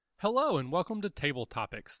Hello and welcome to Table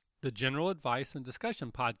Topics, the general advice and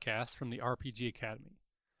discussion podcast from the RPG Academy.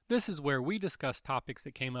 This is where we discuss topics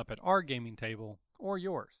that came up at our gaming table or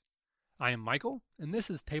yours. I am Michael, and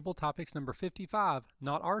this is Table Topics number 55,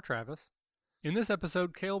 not our Travis. In this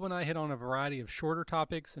episode, Caleb and I hit on a variety of shorter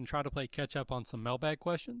topics and try to play catch up on some mailbag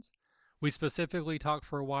questions. We specifically talked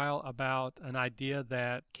for a while about an idea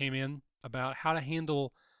that came in about how to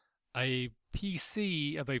handle a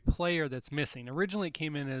PC of a player that's missing. Originally, it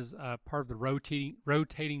came in as part of the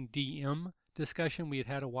rotating DM discussion we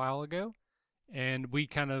had a while ago, and we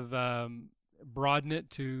kind of broaden it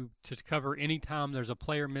to cover any time there's a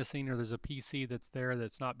player missing or there's a PC that's there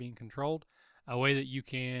that's not being controlled, a way that you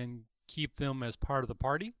can keep them as part of the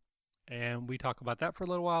party. And we talk about that for a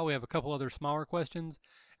little while. We have a couple other smaller questions.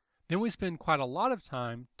 Then we spend quite a lot of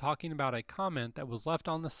time talking about a comment that was left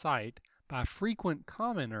on the site by a frequent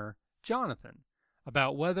commenter, Jonathan,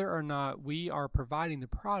 about whether or not we are providing the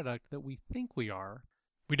product that we think we are.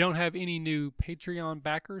 We don't have any new Patreon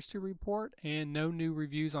backers to report and no new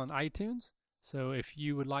reviews on iTunes. So if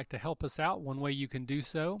you would like to help us out, one way you can do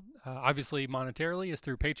so, obviously monetarily, is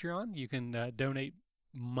through Patreon. You can donate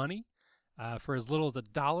money. For as little as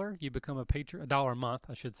 $1, you become a patron. $1 a month,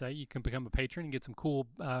 I should say. You can become a patron and get some cool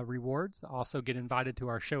rewards. Also get invited to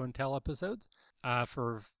our show and tell episodes.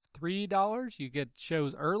 For $3, you get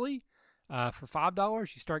shows early. For $5,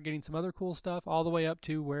 you start getting some other cool stuff, all the way up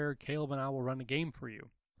to where Caleb and I will run a game for you.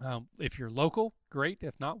 If you're local, great.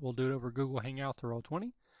 If not, we'll do it over Google Hangouts or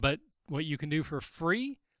Roll20. But what you can do for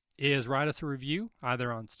free is write us a review,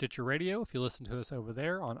 either on Stitcher Radio, if you listen to us over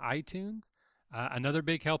there, on iTunes. Another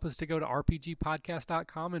big help is to go to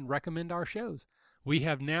rpgpodcast.com and recommend our shows. We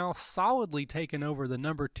have now solidly taken over the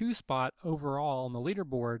number 2 spot overall on the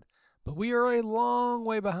leaderboard, but we are a long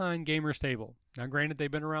way behind Gamers Table. Now, granted, they've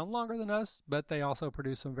been around longer than us, but they also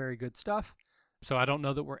produce some very good stuff. So I don't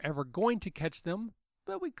know that we're ever going to catch them,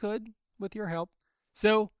 but we could with your help.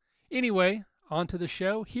 So anyway, on to the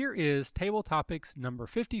show. Here is Table Topics number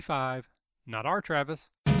 55, not our Travis.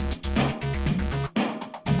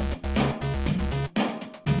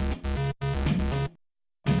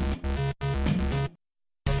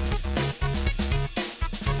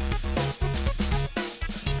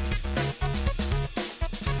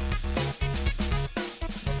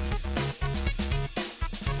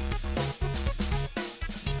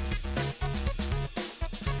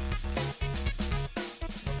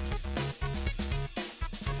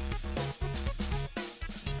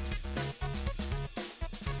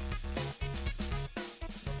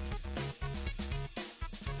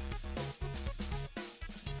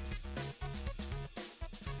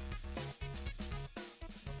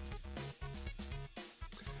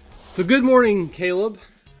 So good morning, Caleb.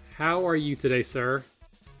 How are you today, sir?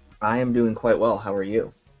 I am doing quite well. How are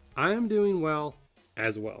you? I am doing well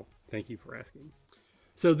as well. Thank you for asking.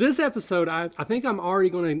 So this episode, I think I'm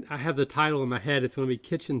already I have the title in my head. It's going to be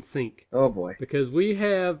Kitchen Sink. Oh boy. Because we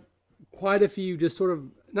have quite a few just sort of,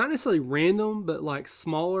 not necessarily random, but like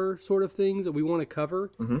smaller sort of things that we want to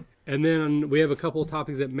cover. Mm-hmm. And then we have a couple of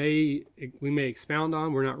topics that we may expound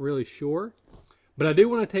on. We're not really sure. But I do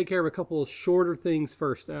want to take care of a couple of shorter things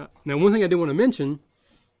first. Now, one thing I do want to mention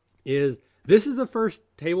is this is the first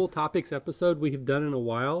Table Topics episode we have done in a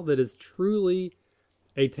while that is truly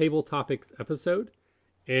a Table Topics episode.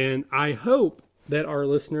 And I hope that our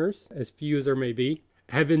listeners, as few as there may be,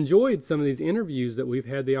 have enjoyed some of these interviews that we've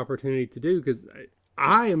had the opportunity to do, because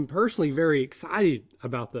I am personally very excited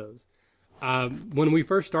about those. When we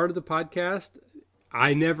first started the podcast,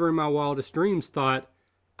 I never in my wildest dreams thought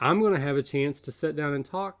I'm going to have a chance to sit down and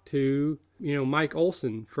talk to, Mike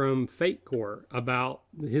Olson from Fate Core about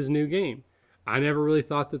his new game. I never really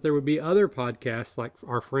thought that there would be other podcasts like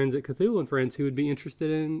our friends at Cthulhu and Friends who would be interested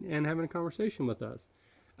in having a conversation with us.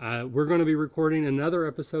 We're going to be recording another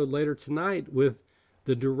episode later tonight with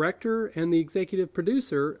the director and the executive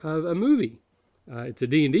producer of a movie. It's a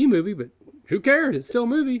D&D movie, but who cares? It's still a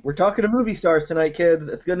movie. We're talking to movie stars tonight, kids.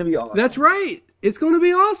 It's going to be awesome. That's right. It's going to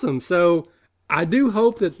be awesome. So I do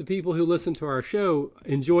hope that the people who listen to our show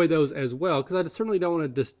enjoy those as well, because I certainly don't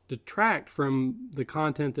want to detract from the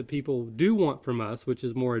content that people do want from us, which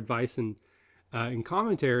is more advice and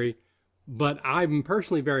commentary. But I'm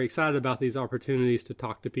personally very excited about these opportunities to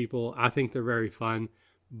talk to people. I think they're very fun.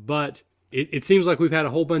 But it seems like we've had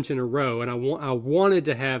a whole bunch in a row, and I wanted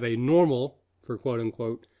to have a normal, for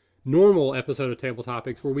quote-unquote, normal episode of Table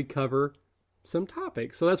Topics where we cover some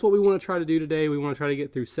topics. So that's what we want to try to do today. We want to try to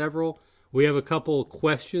get through several. We have a couple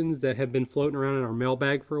questions that have been floating around in our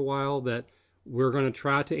mailbag for a while that we're going to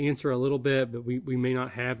try to answer a little bit, but we may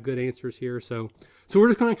not have good answers here. So we're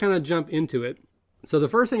just going to kind of jump into it. So the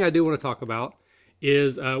first thing I do want to talk about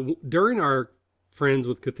is during our Friends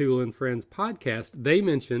with Cthulhu and Friends podcast, they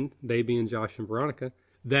mentioned, they being Josh and Veronica,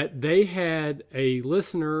 that they had a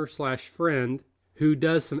listener / friend who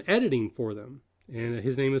does some editing for them. And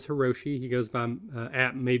his name is Hiroshi. He goes by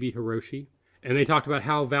at maybe Hiroshi. And they talked about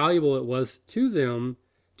how valuable it was to them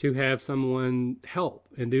to have someone help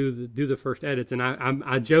and do the first edits. And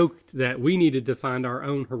I joked that we needed to find our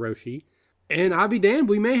own Hiroshi. And I'll be damned,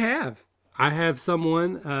 we may have. I have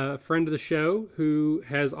someone, a friend of the show, who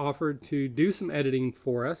has offered to do some editing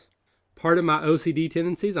for us. Part of my OCD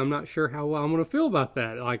tendencies, I'm not sure how well I'm going to feel about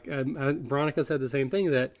that. Like Veronica said the same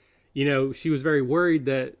thing, that, you know, she was very worried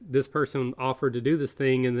that this person offered to do this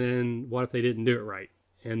thing, and then what if they didn't do it right?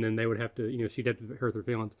 And then they would have to, you know, she'd have to hurt their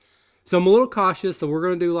feelings. So I'm a little cautious. So we're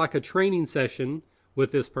going to do like a training session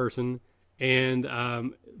with this person, and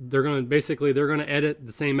they're going to edit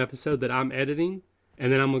the same episode that I'm editing,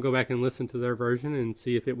 and then I'm going to go back and listen to their version and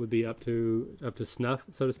see if it would be up to snuff,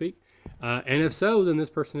 so to speak. And if so, then this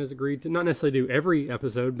person has agreed to not necessarily do every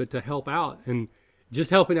episode, but to help out. And just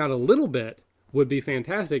helping out a little bit would be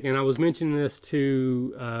fantastic. And I was mentioning this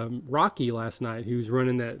to Rocky last night, who's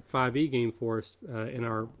running that 5e game for us in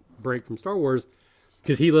our break from Star Wars,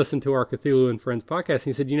 because he listened to our Cthulhu and Friends podcast. And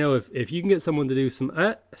he said, you know, if you can get someone to do some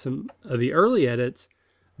of the early edits,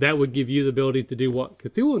 that would give you the ability to do what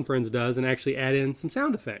Cthulhu and Friends does and actually add in some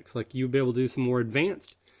sound effects. Like you'd be able to do some more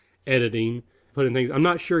advanced editing, put in things. I'm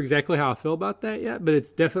not sure exactly how I feel about that yet, but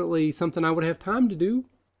it's definitely something I would have time to do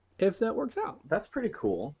if that works out. That's pretty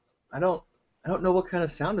cool. I don't know what kind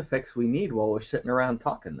of sound effects we need while we're sitting around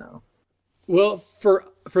talking, though. Well, for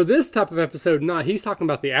this type of episode, he's talking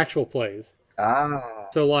about the actual plays. Ah.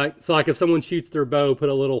 So like if someone shoots their bow, put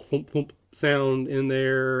a little thump thump sound in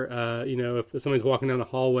there. You know, if somebody's walking down the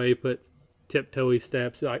hallway, put tiptoey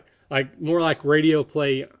steps, like more like radio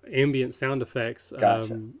play ambient sound effects.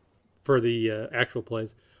 Gotcha. For the actual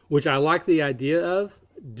plays, which I like the idea of.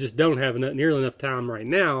 Just don't have nearly enough time right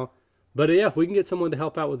now. But yeah, if we can get someone to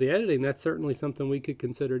help out with the editing, that's certainly something we could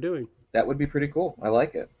consider doing. That would be pretty cool. I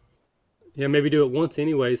like it. Yeah, maybe do it once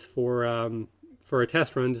anyways for a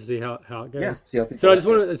test run to see how it goes. Yeah, see how so I just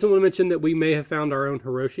want to mention that we may have found our own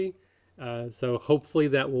Hiroshi. So hopefully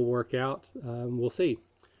that will work out. We'll see.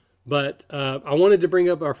 But I wanted to bring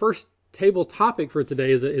up our first table topic for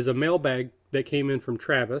today is a mailbag that came in from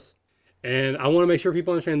Travis. And I want to make sure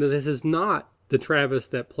people understand that this is not the Travis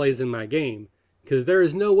that plays in my game. Because there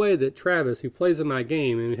is no way that Travis, who plays in my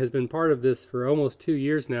game and has been part of this for almost 2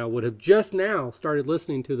 years now, would have just now started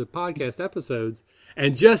listening to the podcast episodes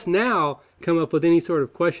and just now come up with any sort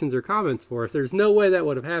of questions or comments for us. There's no way that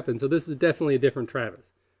would have happened. So this is definitely a different Travis.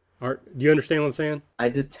 Do you understand what I'm saying? I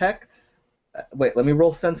detect... Wait, let me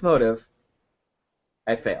roll sense motive.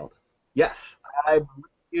 I failed. Yes, I believe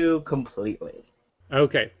you completely.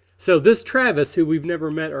 Okay. So this Travis, who we've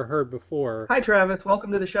never met or heard before... Hi, Travis.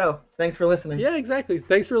 Welcome to the show. Thanks for listening. Yeah, exactly.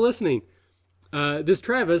 Thanks for listening. This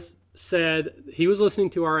Travis said he was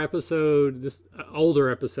listening to our episode, this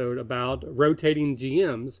older episode, about rotating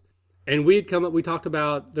GMs. And we talked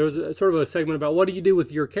about, there was sort of a segment about what do you do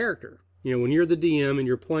with your character? You know, when you're the DM and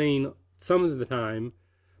you're playing some of the time,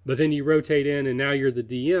 but then you rotate in and now you're the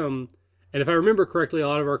DM. And if I remember correctly, a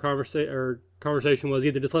lot of our conversation was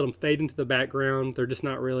either just let them fade into the background, they're just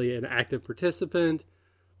not really an active participant,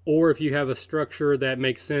 or if you have a structure that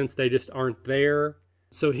makes sense, they just aren't there.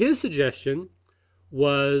 So his suggestion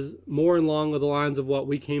was more along the lines of what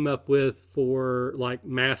we came up with for like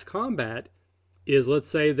mass combat, is let's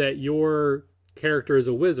say that your character is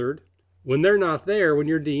a wizard. When they're not there, when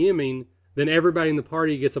you're DMing, then everybody in the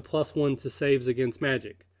party gets a +1 to saves against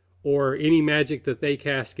magic, or any magic that they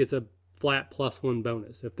cast gets a flat +1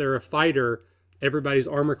 bonus. If they're a fighter, everybody's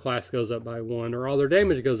armor class goes up by 1, or all their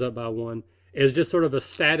damage goes up by 1. Is just sort of a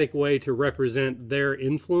static way to represent their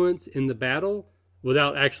influence in the battle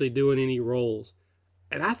without actually doing any rolls.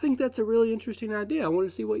 And I think that's a really interesting idea. I want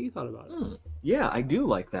to see what you thought about it. Yeah, I do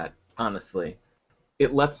like that, honestly.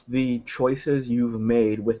 It lets the choices you've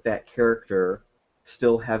made with that character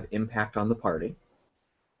still have impact on the party.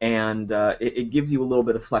 And it gives you a little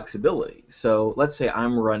bit of flexibility. So let's say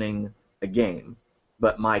I'm running a game,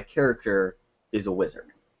 but my character is a wizard.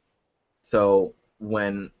 So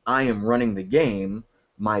when I am running the game,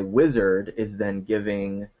 my wizard is then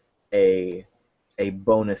giving a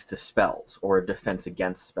bonus to spells or a defense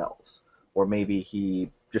against spells. Or maybe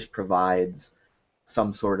he just provides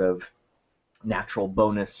some sort of natural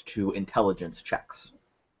bonus to intelligence checks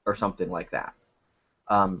or something like that.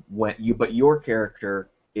 But your character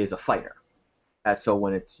is a fighter. So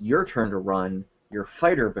when it's your turn to run, your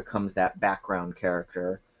fighter becomes that background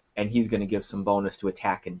character, and he's going to give some bonus to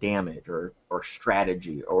attack and damage or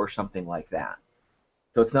strategy or something like that.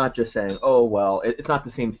 So it's not just saying, oh, well, it's not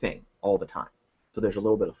the same thing all the time. So there's a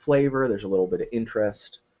little bit of flavor, there's a little bit of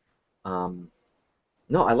interest. Um,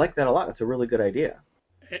 no, I like that a lot. That's a really good idea.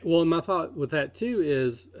 Well, and my thought with that too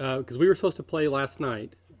is because we were supposed to play last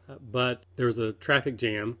night, but there was a traffic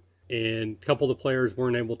jam, and a couple of the players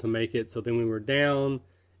weren't able to make it. So then we were down,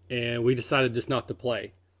 and we decided just not to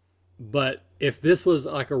play. But if this was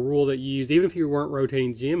like a rule that you use, even if you weren't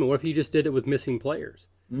rotating GM, and what if you just did it with missing players?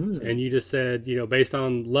 Mm. And you just said, based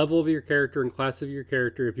on level of your character and class of your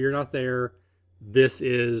character, if you're not there, this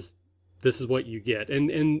is this is what you get.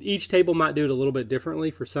 And each table might do it a little bit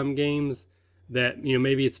differently. For some games, that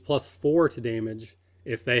maybe it's +4 to damage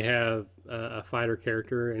if they have a fighter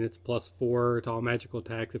character, and it's +4 to all magical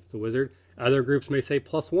attacks if it's a wizard. Other groups may say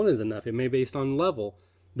 +1 is enough. It may be based on level.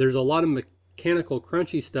 There's a lot of mechanical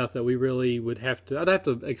crunchy stuff that we really I'd have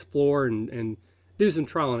to explore and do some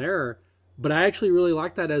trial and error. But I actually really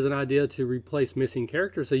like that as an idea to replace missing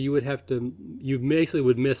characters. So you basically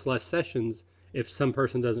would miss less sessions if some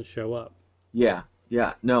person doesn't show up. Yeah,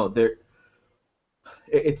 yeah. No,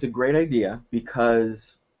 it's a great idea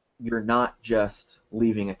because you're not just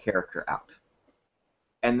leaving a character out.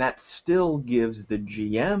 And that still gives the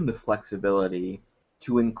GM the flexibility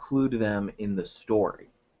to include them in the story.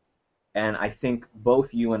 And I think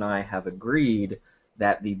both you and I have agreed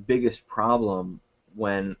that the biggest problem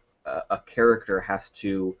when a character has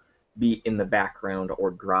to be in the background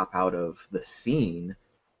or drop out of the scene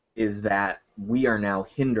is that we are now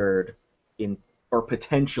hindered in, or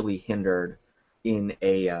potentially hindered in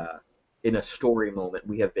a story moment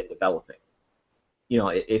we have been developing.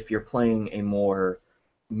 If you're playing a more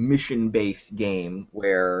mission-based game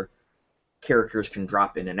where characters can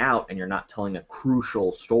drop in and out and you're not telling a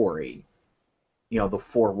crucial story, the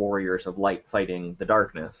four warriors of light fighting the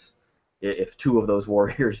darkness, if two of those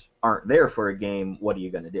warriors aren't there for a game, what are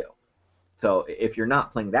you going to do? So if you're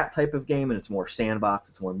not playing that type of game and it's more sandbox,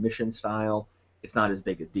 it's more mission style, it's not as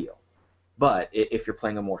big a deal. But if you're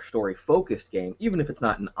playing a more story-focused game, even if it's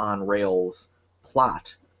not an on-rails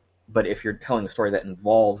plot, but if you're telling a story that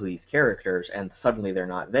involves these characters and suddenly they're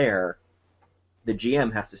not there, the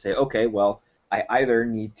GM has to say, okay, well, I either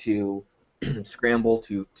need to scramble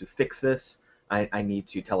to fix this, I need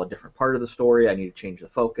to tell a different part of the story, I need to change the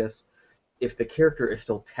focus. If the character is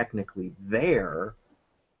still technically there,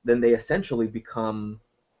 then they essentially become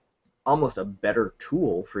almost a better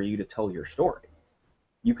tool for you to tell your story.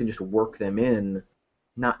 You can just work them in,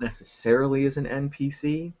 not necessarily as an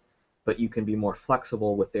NPC, but you can be more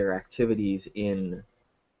flexible with their activities in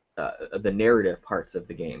the narrative parts of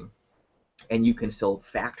the game, and you can still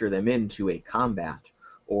factor them into a combat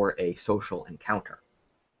or a social encounter.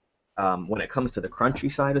 When it comes to the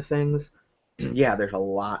crunchy side of things, yeah, there's a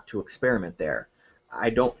lot to experiment there. I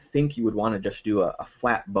don't think you would want to just do a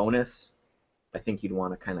flat bonus. I think you'd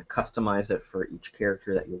want to kind of customize it for each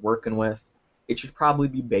character that you're working with. It should probably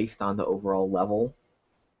be based on the overall level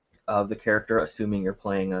of the character, assuming you're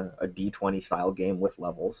playing a D20 style game with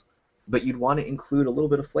levels. But you'd want to include a little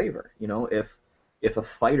bit of flavor. If a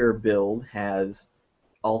fighter build has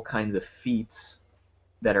all kinds of feats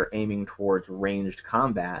that are aiming towards ranged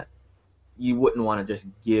combat, you wouldn't want to just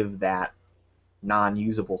give that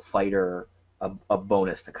non-usable fighter a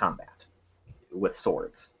bonus to combat with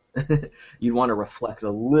swords. You'd want to reflect a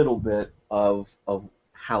little bit of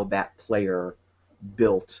how that player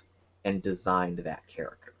built and designed that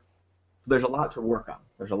character. So there's a lot to work on.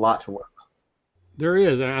 There's a lot to work on. There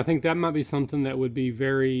is, and I think that might be something that would be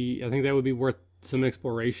I think that would be worth some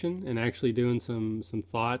exploration and actually doing some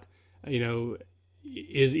thought.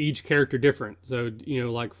 Is each character different? So,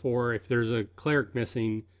 like if there's a cleric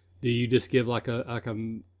missing, do you just give like a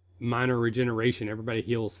minor regeneration? Everybody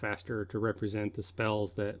heals faster to represent the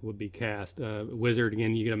spells that would be cast. Wizard,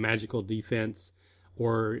 again, you get a magical defense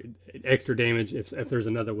or extra damage if there's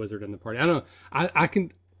another wizard in the party. I don't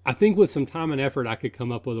know. I think with some time and effort, I could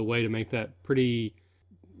come up with a way to make that pretty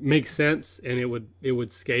make sense, and it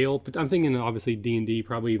would scale. But I'm thinking obviously D&D,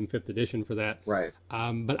 probably even 5th edition for that. Right.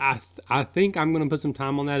 But I think I'm going to put some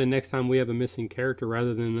time on that, and next time we have a missing character,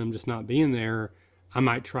 rather than them just not being there, I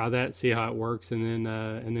might try that, see how it works, and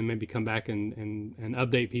then maybe come back and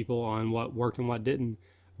update people on what worked and what didn't.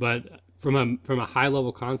 But from a high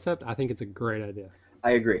level concept, I think it's a great idea.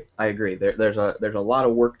 I agree. There's a lot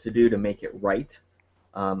of work to do to make it right.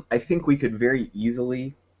 I think we could very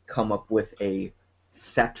easily come up with a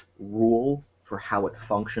set rule for how it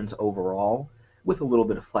functions overall, with a little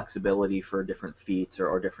bit of flexibility for different feats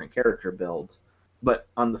or different character builds. But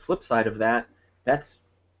on the flip side of that, that's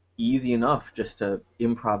easy enough just to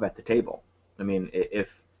improv at the table. I mean,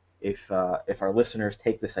 if our listeners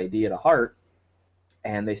take this idea to heart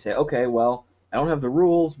and they say, okay, well, I don't have the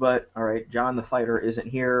rules, but all right, John the fighter isn't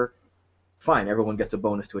here. Fine, everyone gets a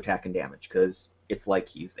bonus to attack and damage because it's like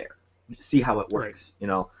he's there. See how it works. Right. You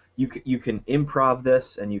know, you can improv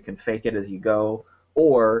this and you can fake it as you go,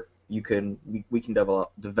 or we can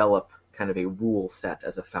develop kind of a rule set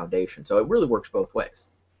as a foundation. So it really works both ways.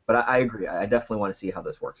 But I agree. I definitely want to see how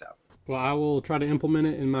this works out. Well, I will try to implement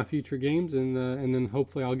it in my future games, and then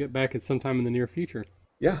hopefully I'll get back at some time in the near future.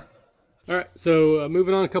 Yeah. All right, so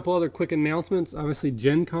moving on, a couple other quick announcements. Obviously,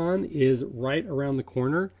 Gen Con is right around the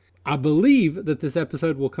corner. I believe that this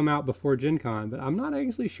episode will come out before Gen Con, but I'm not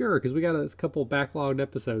actually sure because we got a couple backlogged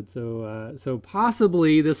episodes. So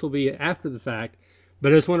possibly this will be after the fact.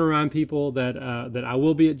 But I just want to remind people that that I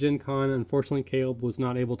will be at Gen Con. Unfortunately, Caleb was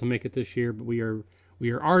not able to make it this year, but we are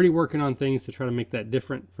already working on things to try to make that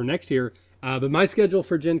different for next year. But my schedule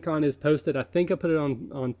for Gen Con is posted. I think I put it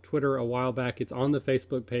on Twitter a while back. It's on the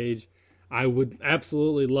Facebook page. I would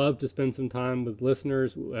absolutely love to spend some time with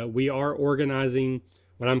listeners. We are organizing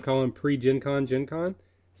what I'm calling pre-Gen Con Gen Con.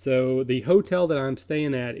 So the hotel that I'm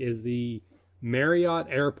staying at is the Marriott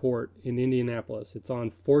Airport in Indianapolis. It's on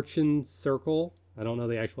Fortune Circle. I don't know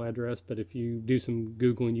the actual address, but if you do some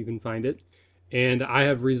Googling, you can find it. And I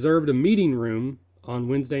have reserved a meeting room on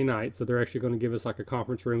Wednesday night. So they're actually going to give us like a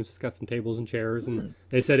conference room. So it's got some tables and chairs. And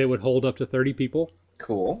they said it would hold up to 30 people.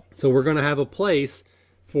 Cool. So we're going to have a place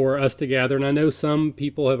for us to gather. And I know some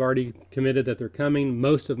people have already committed that they're coming.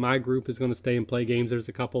 Most of my group is going to stay and play games. There's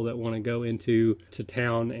a couple that want to go into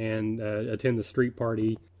town and attend the street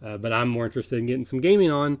party. But I'm more interested in getting some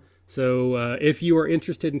gaming on. So if you are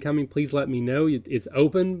interested in coming, please let me know. It's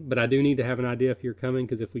open, but I do need to have an idea if you're coming,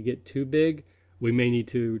 because if we get too big, we may need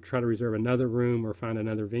to try to reserve another room or find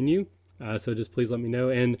another venue. So just please let me know.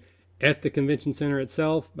 And at the convention center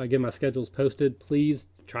itself, again, my schedule's posted. Please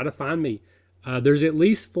try to find me. There's at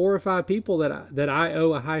least 4 or 5 people that I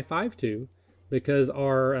owe a high five to, because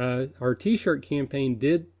our T-shirt campaign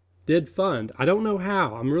did fund. I don't know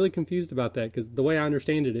how. I'm really confused about that, because the way I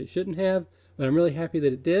understand it, it shouldn't have, but I'm really happy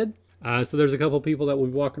that it did. So there's a couple people that will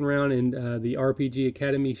be walking around in the RPG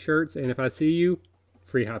Academy shirts, and if I see you,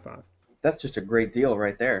 free high five. That's just a great deal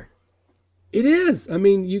right there. It is. I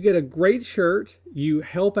mean, you get a great shirt, you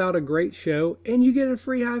help out a great show, and you get a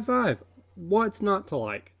free high five. What's not to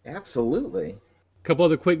like? Absolutely. A couple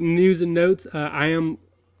other quick news and notes. I am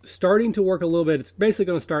starting to work a little bit. It's basically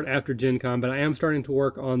going to start after Gen Con, but I am starting to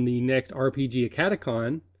work on the next RPG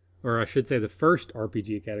Acadecon, or I should say the first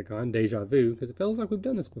RPG Acadecon, Deja Vu, because it feels like we've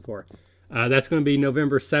done this before. That's going to be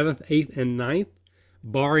November 7th, 8th, and 9th.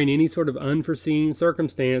 Barring any sort of unforeseen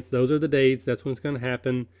circumstance, those are the dates. That's when it's going to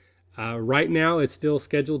happen. Right now, it's still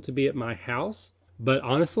scheduled to be at my house. But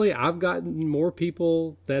honestly, I've gotten more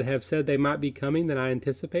people that have said they might be coming than I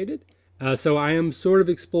anticipated. So I am sort of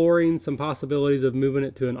exploring some possibilities of moving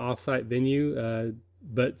it to an off-site venue.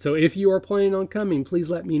 So if you are planning on coming, please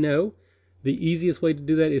let me know. The easiest way to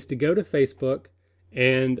do that is to go to Facebook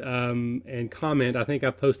and comment. I think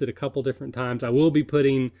I've posted a couple different times. I will be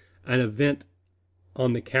putting an event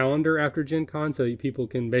on the calendar after Gen Con, so people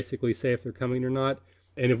can basically say if they're coming or not.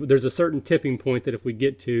 And if there's a certain tipping point that if we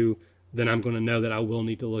get to, then I'm going to know that I will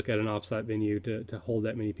need to look at an offsite venue to hold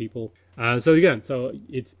that many people. So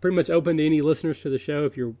it's pretty much open to any listeners to the show.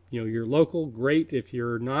 If you're local, great. If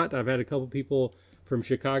you're not, I've had a couple people from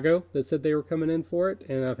Chicago that said they were coming in for it,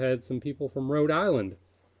 and I've had some people from Rhode Island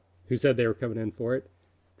who said they were coming in for it.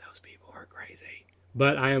 Those people are crazy.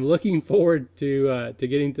 But I am looking forward to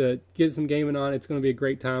get some gaming on. It's going to be a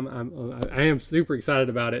great time. I am super excited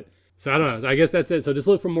about it. So I don't know. I guess that's it. So just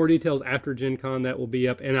look for more details after Gen Con. That will be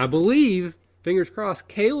up. And I believe, fingers crossed,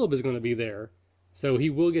 Caleb is going to be there. So he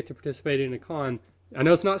will get to participate in a con. I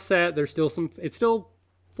know it's not set. It's still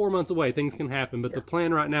 4 months away. Things can happen. But The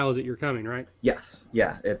plan right now is that you're coming, right? Yes.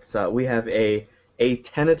 Yeah. It's we have a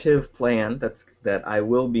tentative plan that I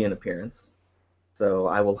will be in appearance. So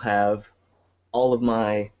I will have all of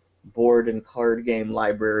my board and card game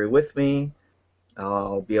library with me.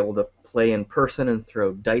 I'll be able to play in person and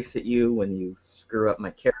throw dice at you when you screw up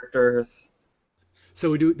my characters.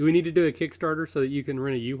 So do we need to do a Kickstarter so that you can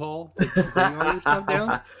rent a U-Haul to bring all your stuff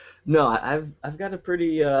down? No, I've got a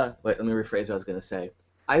pretty wait, let me rephrase what I was going to say.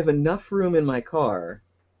 I have enough room in my car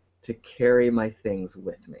to carry my things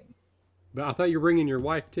with me. But I thought you were bringing your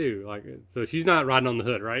wife too. So she's not riding on the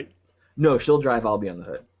hood, right? No, she'll drive, I'll be on the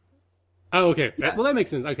hood. Oh, okay. Yeah. Well, that makes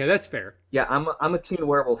sense. Okay, that's fair. Yeah, I'm a teen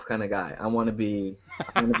werewolf kind of guy. I want to be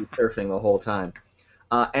surfing the whole time.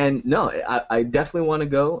 And no, I definitely want to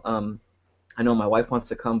go. I know my wife wants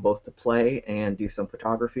to come both to play and do some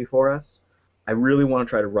photography for us. I really want to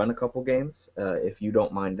try to run a couple games, if you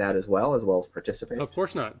don't mind that as well as participate. Of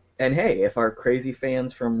course not. And hey, if our crazy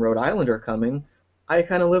fans from Rhode Island are coming, I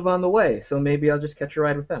kind of live on the way, so maybe I'll just catch a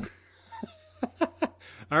ride with them.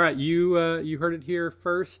 All right, you heard it here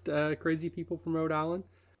first, crazy people from Rhode Island.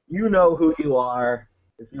 You know who you are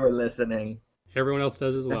if you're listening. Everyone else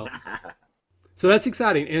does as well. So that's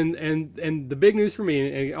exciting, and the big news for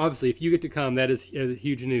me, and obviously if you get to come, that is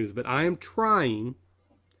huge news. But I am trying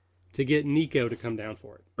to get Nico to come down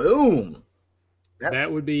for it. Boom! That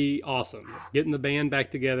would be awesome. Getting the band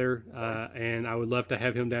back together, and I would love to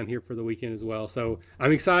have him down here for the weekend as well. So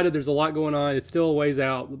I'm excited. There's a lot going on. It's still a ways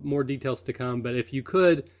out, more details to come. But if you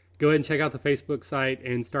could, go ahead and check out the Facebook site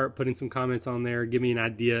and start putting some comments on there. Give me an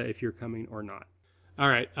idea if you're coming or not. All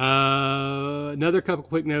right. Another couple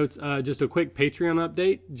quick notes. Just a quick Patreon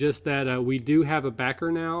update. Just that we do have a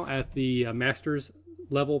backer now at the Masters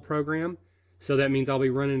level program. So that means I'll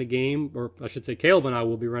be running a game, or I should say Caleb and I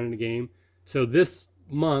will be running a game. So this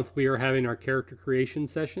month we are having our character creation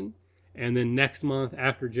session. And then next month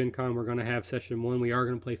after Gen Con, we're going to have session 1. We are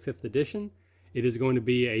going to play 5th edition. It is going to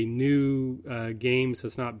be a new game, so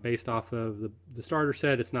it's not based off of the starter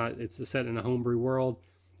set. It's a set in a homebrew world.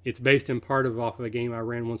 It's based in part off of a game I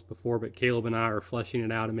ran once before, but Caleb and I are fleshing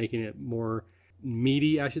it out and making it more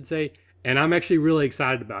meaty, I should say. And I'm actually really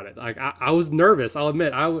excited about it. Like I was nervous. I'll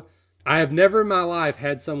admit, I have never in my life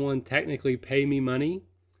had someone technically pay me money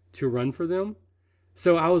to run for them.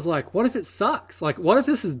 So I was like, what if it sucks? Like, what if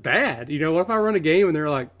this is bad? You know, what if I run a game and they're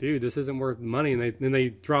like, dude, this isn't worth money, and then they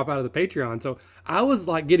drop out of the Patreon. So I was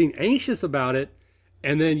like getting anxious about it.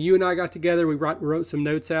 And then you and I got together, we wrote some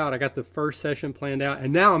notes out. I got the first session planned out,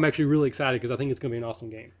 and now I'm actually really excited because I think it's going to be an awesome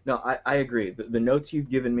game. No, I agree. The notes you've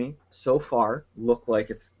given me so far look like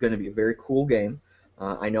it's going to be a very cool game.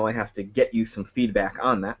 I know I have to get you some feedback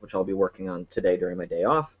on that, which I'll be working on today during my day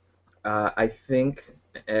off. I think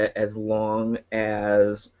as long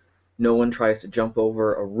as no one tries to jump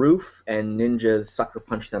over a roof and ninjas sucker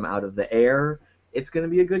punch them out of the air, it's going to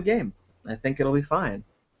be a good game. I think it'll be fine.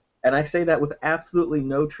 And I say that with absolutely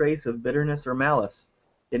no trace of bitterness or malice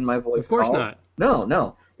in my voice. Of course not.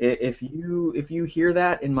 No. If you hear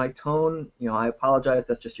that in my tone, I apologize.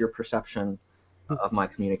 That's just your perception of my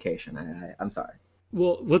communication. I'm sorry.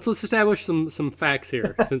 Well, let's establish some facts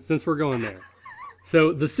here since we're going there.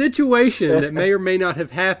 So the situation that may or may not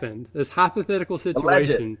have happened, this hypothetical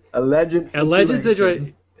situation, alleged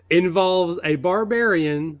situation, involves a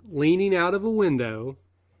barbarian leaning out of a window,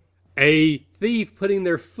 a thief putting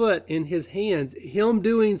their foot in his hands, him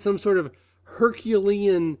doing some sort of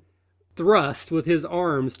Herculean thrust with his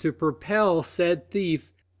arms to propel said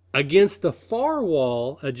thief against the far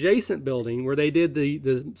wall adjacent building where they did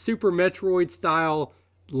the Super Metroid style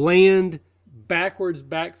land backwards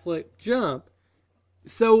backflip jump.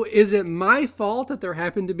 So is it my fault that there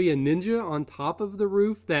happened to be a ninja on top of the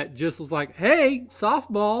roof that just was like, hey,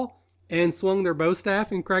 softball, and swung their bow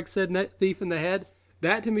staff and cracked said thief in the head?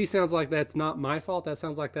 That to me sounds like that's not my fault. That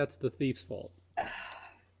sounds like that's the thief's fault.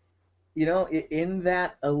 In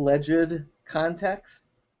that alleged context,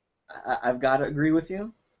 I've got to agree with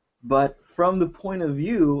you. But from the point of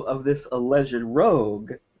view of this alleged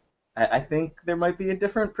rogue, I think there might be a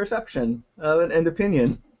different perception and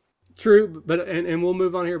opinion. True, but and we'll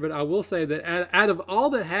move on here. But I will say that out of all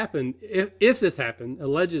that happened, if this happened,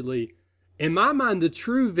 allegedly, in my mind, the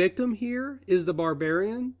true victim here is the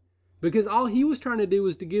barbarian. Because all he was trying to do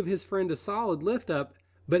was to give his friend a solid lift up,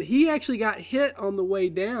 but he actually got hit on the way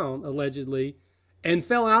down, allegedly, and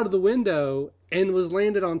fell out of the window and was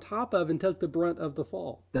landed on top of and took the brunt of the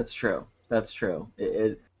fall. That's true.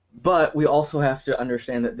 But we also have to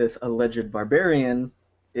understand that this alleged barbarian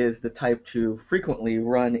is the type to frequently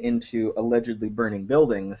run into allegedly burning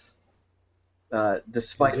buildings,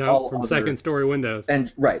 despite all from other... second-story windows.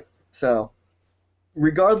 And right, so...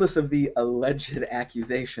 regardless of the alleged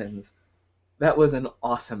accusations, that was an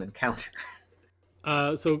awesome encounter.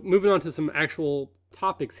 So moving on to some actual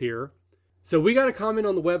topics here. So we got a comment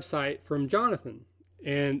on the website from Jonathan.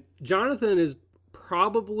 And Jonathan is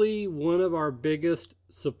probably one of our biggest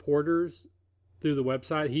supporters through the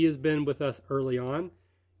website. He has been with us early on.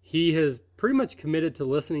 He has pretty much committed to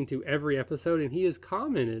listening to every episode, and he has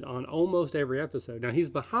commented on almost every episode. Now, he's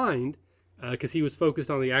behind because he was focused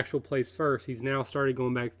on the actual plays first. He's now started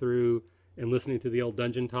going back through and listening to the old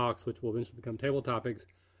Dungeon Talks, which will eventually become Table Topics.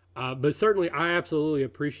 But certainly, I absolutely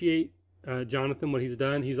appreciate Jonathan, what he's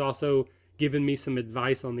done. He's also given me some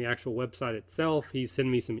advice on the actual website itself. He's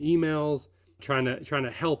sending me some emails, trying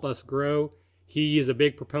to help us grow. He is a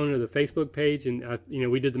big proponent of the Facebook page, and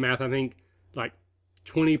we did the math. I think like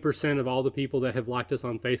 20% of all the people that have liked us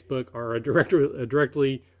on Facebook are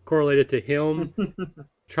directly correlated to him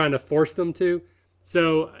trying to force them to.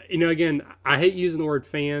 So, again, I hate using the word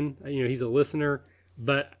fan. He's a listener,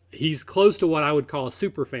 but he's close to what I would call a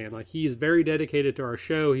super fan. Like, he's very dedicated to our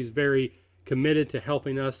show. He's very committed to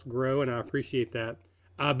helping us grow, and I appreciate that.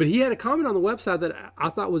 But he had a comment on the website that I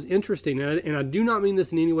thought was interesting, and I do not mean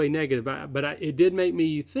this in any way negative, but it did make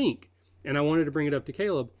me think, and I wanted to bring it up to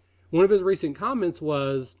Caleb. One of his recent comments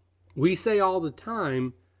was, we say all the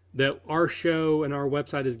time that our show and our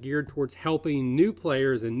website is geared towards helping new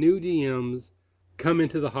players and new DMs come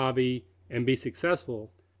into the hobby and be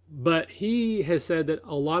successful. But he has said that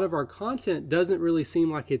a lot of our content doesn't really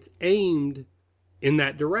seem like it's aimed in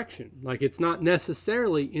that direction. Like, it's not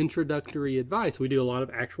necessarily introductory advice. We do a lot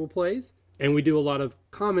of actual plays and we do a lot of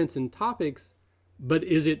comments and topics, but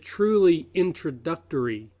is it truly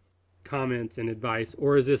introductory comments and advice,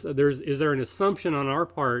 or is there an assumption on our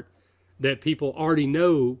part that people already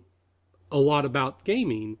know a lot about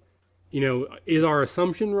gaming? Is our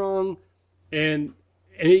assumption wrong? And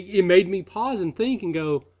it made me pause and think and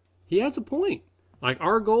go, he has a point. Like,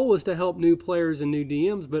 our goal is to help new players and new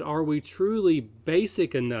DMs, but are we truly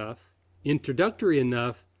basic enough, introductory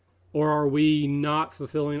enough, or are we not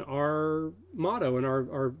fulfilling our motto and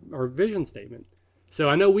our vision statement? So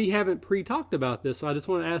I know we haven't pre-talked about this, so I just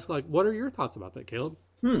want to ask, what are your thoughts about that, Caleb?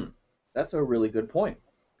 That's a really good point.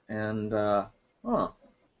 And, well,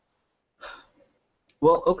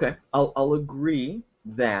 okay, I'll agree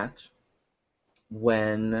that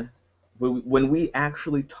when we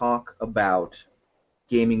actually talk about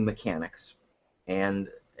gaming mechanics and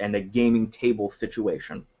a gaming table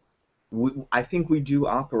situation, I think we do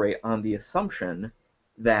operate on the assumption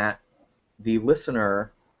that the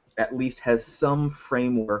listener at least has some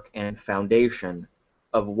framework and foundation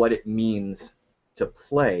of what it means to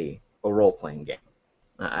play a role-playing game.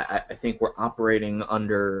 I think we're operating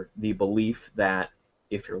under the belief that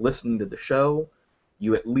if you're listening to the show,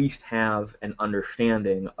 you at least have an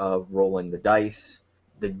understanding of rolling the dice,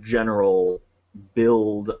 the general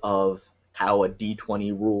build of how a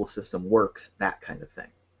D20 rule system works, that kind of thing.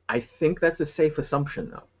 I think that's a safe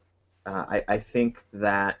assumption, though. I think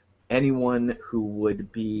that anyone who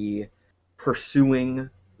would be pursuing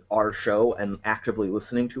our show and actively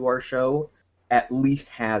listening to our show at least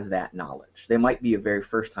has that knowledge. They might be a very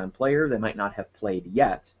first-time player, they might not have played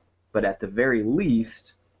yet, but at the very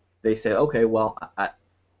least, they say, okay, well,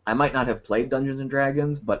 I might not have played Dungeons &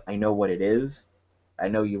 Dragons, but I know what it is. I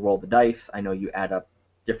know you roll the dice, I know you add up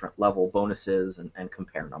different level bonuses and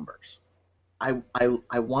compare numbers. I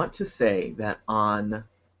want to say that on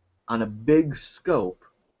a big scope,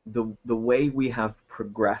 the way we have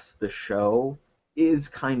progressed the show is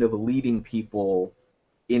kind of leading people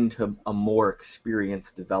into a more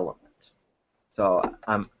experienced development. So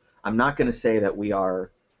I'm not going to say that we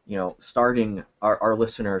are, starting our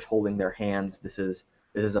listeners holding their hands. This is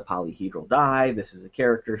a polyhedral die. This is a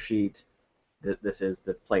character sheet. This is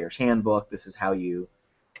the player's handbook. This is how you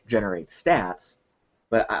generate stats.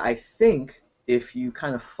 But I think if you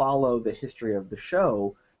kind of follow the history of the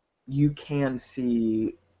show, you can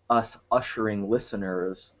see us ushering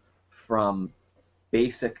listeners from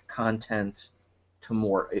basic content to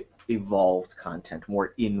more evolved content,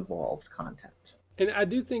 more involved content. And I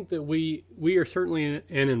do think that we are certainly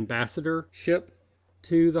an ambassadorship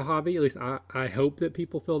to the hobby. At least I hope that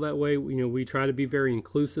people feel that way. We try to be very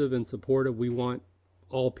inclusive and supportive. We want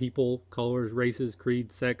all people, colors, races,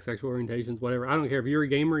 creeds, sex, sexual orientations, whatever. I don't care. If you're a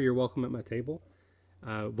gamer, you're welcome at my table.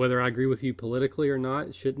 Whether I agree with you politically or not,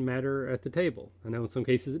 it shouldn't matter at the table. I know in some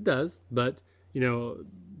cases it does, but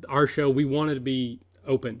our show, we wanted to be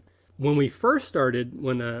open. When we first started,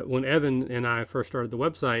 when Evan and I first started the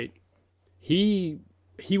website, he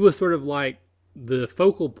was sort of like the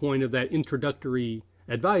focal point of that introductory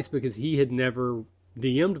advice because he had never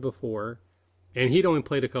DM'd before and he'd only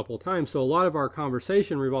played a couple of times. So a lot of our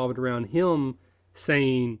conversation revolved around him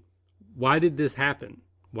saying, why did this happen?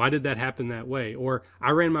 Why did that happen that way? Or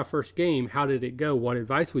I ran my first game. How did it go? What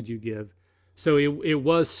advice would you give? So it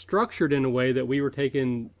was structured in a way that we were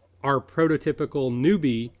taking our prototypical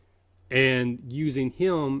newbie and using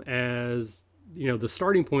him as, the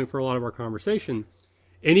starting point for a lot of our conversation.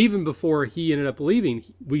 And even before he ended up leaving,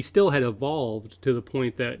 we still had evolved to the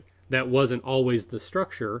point that wasn't always the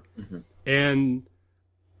structure. Mm-hmm. And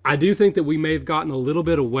I do think that we may have gotten a little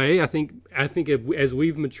bit away. I think as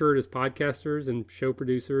we've matured as podcasters and show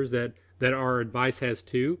producers, that our advice has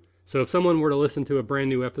too. So if someone were to listen to a brand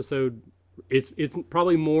new episode, it's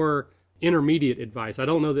probably more intermediate advice. I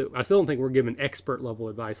still don't think we're giving expert level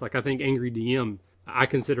advice. Like I think Angry DM, I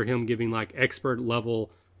consider him giving like expert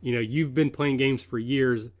level you've been playing games for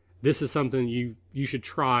years. This is something you should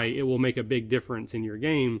try. It will make a big difference in your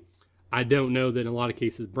game. I don't know that in a lot of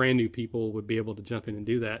cases brand new people would be able to jump in and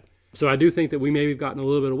do that. So I do think that we maybe have gotten a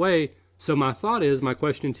little bit away. So my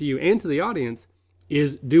question to you and to the audience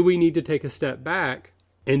is, do we need to take a step back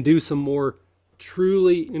and do some more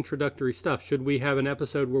truly introductory stuff? Should we have an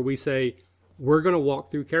episode where we say, we're going to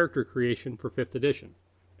walk through character creation for 5th edition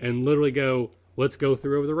and literally go, let's go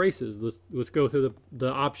through the races. Let's go through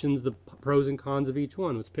the options, the pros and cons of each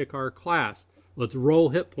one. Let's pick our class. Let's roll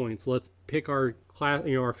hit points. Let's pick our class,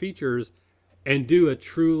 our features, and do a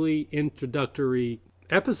truly introductory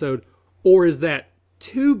episode. Or is that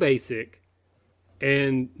too basic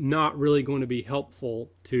and not really going to be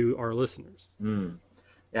helpful to our listeners?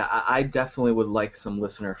 Yeah, I definitely would like some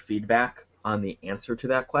listener feedback on the answer to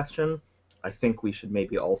that question. I think we should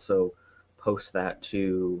maybe also post that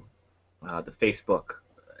to the Facebook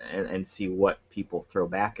and see what people throw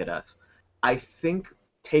back at us. I think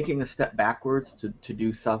taking a step backwards to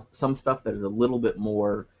do some stuff that is a little bit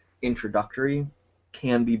more introductory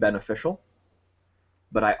can be beneficial,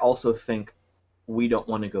 but I also think we don't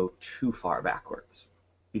want to go too far backwards,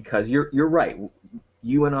 because you're right.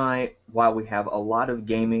 You and I, while we have a lot of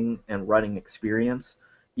gaming and running experience,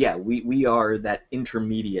 yeah, we are that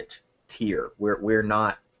intermediate tier. We're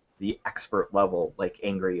not the expert level like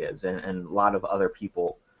Angry is and a lot of other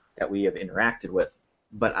people that we have interacted with.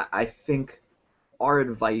 But I think our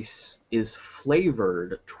advice is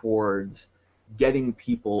flavored towards getting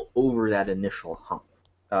people over that initial hump.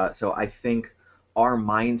 So I think our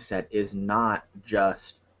mindset is not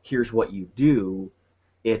just, here's what you do,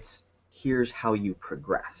 it's here's how you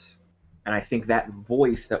progress. And I think that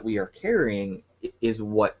voice that we are carrying is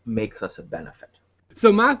what makes us a benefit.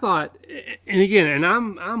 So my thought, and again, and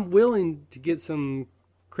I'm willing to get some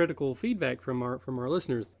critical feedback from our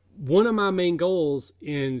listeners. One of my main goals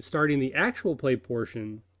in starting the actual play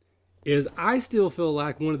portion is I still feel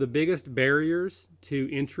like one of the biggest barriers to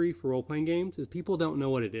entry for role-playing games is people don't know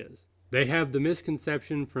what it is. They have the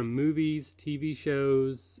misconception from movies, TV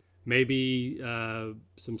shows, maybe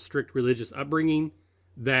some strict religious upbringing,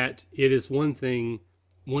 that it is one thing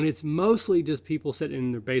when it's mostly just people sitting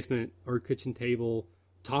in their basement or kitchen table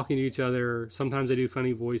talking to each other. Sometimes they do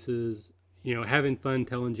funny voices, having fun,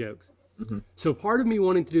 telling jokes. Mm-hmm. So part of me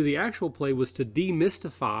wanting to do the actual play was to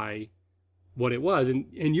demystify what it was. And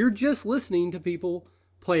you're just listening to people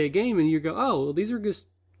play a game and you go, oh, well, these are just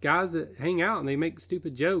guys that hang out and they make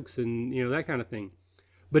stupid jokes and, that kind of thing.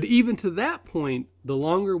 But even to that point, the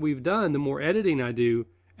longer we've done, the more editing I do.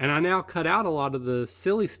 And I now cut out a lot of the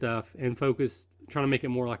silly stuff and focus trying to make it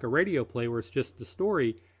more like a radio play where it's just the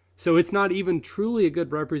story. So it's not even truly a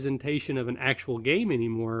good representation of an actual game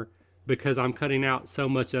anymore, because I'm cutting out so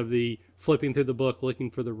much of the flipping through the book looking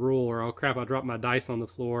for the rule, or oh crap, I dropped my dice on the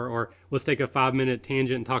floor, or let's take a 5-minute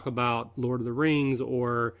tangent and talk about Lord of the Rings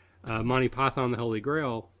or Monty Python, the Holy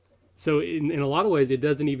Grail. So in a lot of ways, it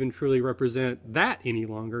doesn't even truly represent that any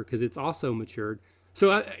longer because it's also matured.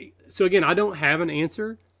 So again, I don't have an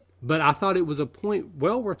answer, but I thought it was a point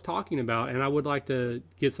well worth talking about, and I would like to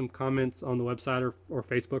get some comments on the website or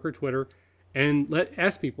Facebook or Twitter, and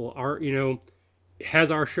ask people,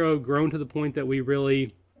 has our show grown to the point that we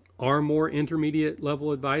really are more intermediate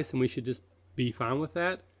level advice and we should just be fine with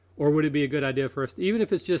that? Or would it be a good idea for us, even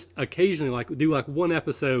if it's just occasionally, do one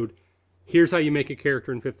episode, here's how you make a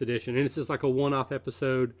character in 5th edition, and it's just like a one-off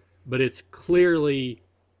episode, but it's clearly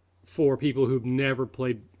for people who've never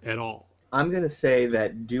played at all? I'm going to say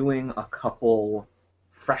that doing a couple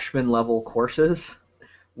freshman level courses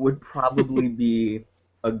would probably be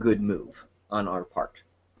a good move on our part.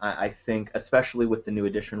 I think, especially with the new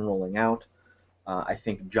edition rolling out, I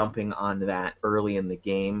think jumping on that early in the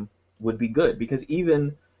game would be good, because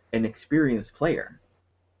even an experienced player,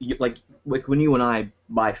 like when you and I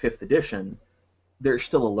buy 5th edition, there's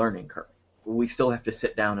still a learning curve. We still have to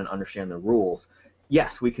sit down and understand the rules.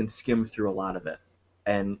 Yes, we can skim through a lot of it.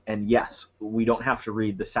 And yes, we don't have to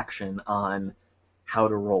read the section on how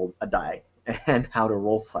to roll a die and how to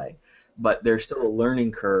role play, but there's still a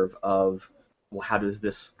learning curve of, well, how does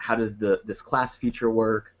this class feature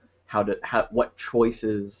work? What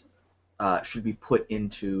choices should be put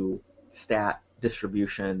into stat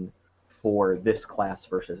distribution for this class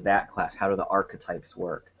versus that class? How do the archetypes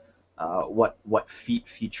work? What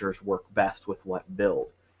features work best with what build?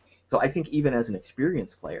 So I think even as an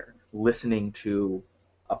experienced player, listening to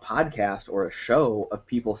a podcast or a show of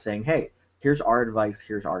people saying, hey, here's our advice,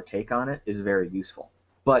 here's our take on it, is very useful.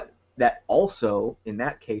 But that also, in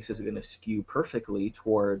that case, is going to skew perfectly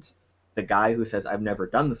towards the guy who says, I've never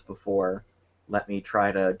done this before, let me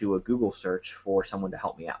try to do a Google search for someone to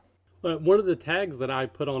help me out. One of the tags that I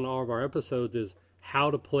put on all of our episodes is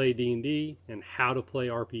how to play D&D and how to play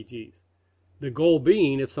RPGs. The goal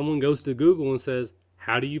being, if someone goes to Google and says,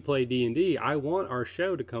 how do you play D&D? I want our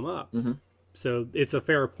show to come up. Mm-hmm. So it's a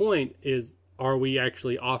fair point, is are we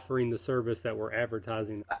actually offering the service that we're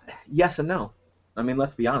advertising? Yes and no. I mean,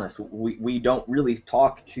 let's be honest. We don't really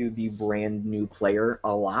talk to the brand new player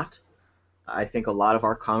a lot. I think a lot of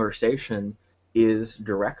our conversation is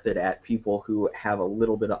directed at people who have a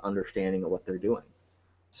little bit of understanding of what they're doing.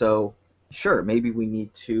 So, sure, maybe we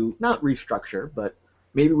need to, not restructure, but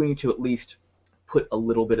maybe we need to at least put a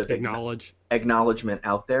little bit of acknowledgement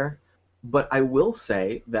out there. But I will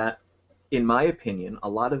say that, in my opinion, a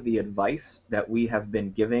lot of the advice that we have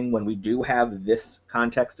been giving when we do have this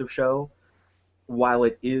context of show, while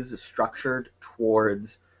it is structured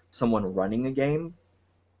towards someone running a game,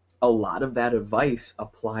 a lot of that advice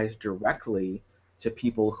applies directly to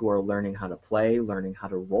people who are learning how to play, learning how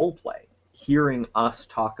to role play. Hearing us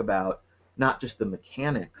talk about not just the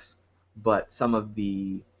mechanics, but some of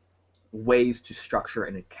the ways to structure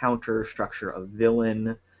an encounter, structure a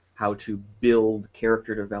villain, how to build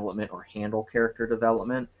character development or handle character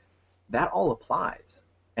development, that all applies.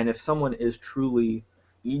 And if someone is truly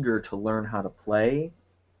eager to learn how to play,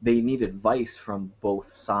 they need advice from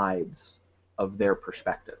both sides of their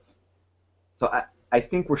perspective. So I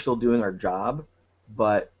think we're still doing our job,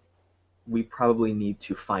 but we probably need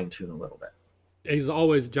to fine-tune a little bit. As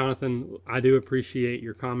always, Jonathan, I do appreciate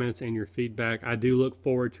your comments and your feedback. I do look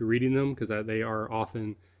forward to reading them because they are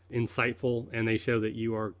often insightful and they show that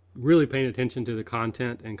you are really paying attention to the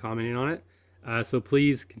content and commenting on it. So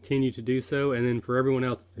please continue to do so. And then for everyone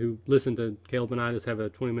else who listened to Caleb and I just have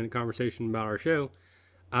a 20-minute conversation about our show,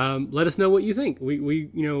 let us know what you think.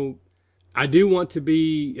 I do want to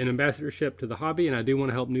be an ambassadorship to the hobby, and I do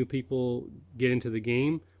want to help new people get into the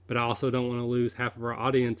game, but I also don't want to lose half of our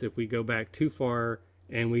audience if we go back too far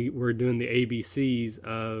and we're doing the ABCs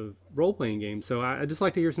of role-playing games. So I just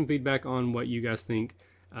like to hear some feedback on what you guys think.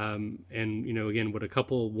 Again, with a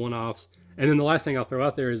couple one-offs. And then the last thing I'll throw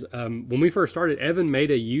out there is when we first started, Evan made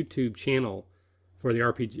a YouTube channel for the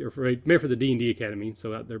RPG, or made for the D&D Academy.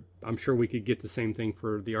 So I'm sure we could get the same thing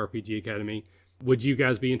for the RPG Academy. Would you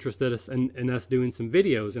guys be interested in us doing some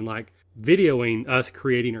videos and like videoing us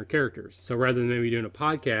creating our characters? So rather than maybe doing a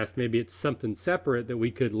podcast, maybe it's something separate that we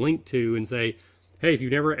could link to and say, hey, if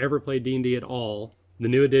you've never ever played D&D at all, the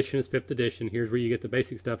new edition is 5th edition. Here's where you get the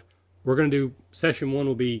basic stuff. We're going to do session 1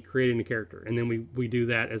 will be creating a character. And then we do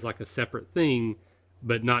that as like a separate thing,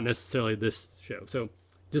 but not necessarily this show. So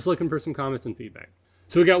just looking for some comments and feedback.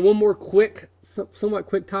 So we got one more somewhat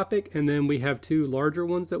quick topic, and then we have 2 larger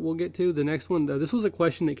ones that we'll get to. The next one, this was a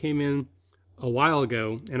question that came in a while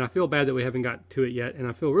ago, and I feel bad that we haven't got to it yet, and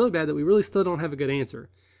I feel really bad that we really still don't have a good answer.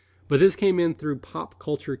 But this came in through Pop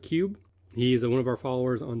Culture Cube. He's one of our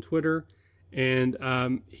followers on Twitter, and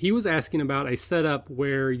he was asking about a setup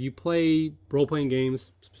where you play role-playing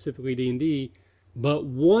games, specifically D&D, but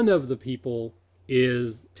one of the people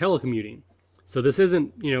is telecommuting. So this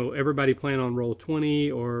isn't, everybody playing on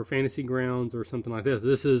Roll20 or Fantasy Grounds or something like this.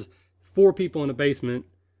 This is 4 people in a basement,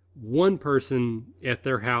 one person at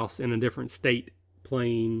their house in a different state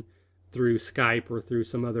playing through Skype or through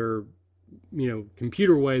some other,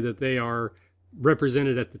 computer way that they are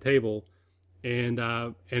represented at the table, and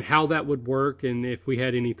how that would work, and if we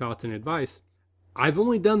had any thoughts and advice. I've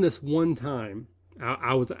only done this one time.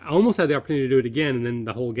 I almost had the opportunity to do it again, and then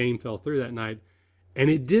the whole game fell through that night. And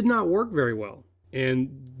it did not work very well.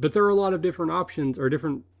 But there are a lot of different options or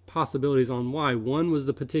different possibilities on why. One was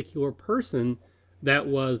the particular person that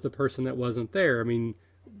was the person that wasn't there. I mean,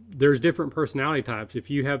 there's different personality types. If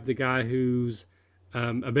you have the guy who's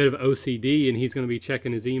a bit of OCD and he's going to be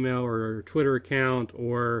checking his email or Twitter account,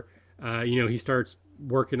 or, he starts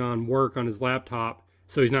working on work on his laptop,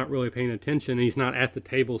 so he's not really paying attention and he's not at the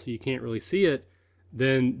table, so you can't really see it,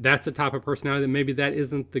 then that's the type of personality that maybe that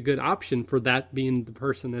isn't the good option for that being the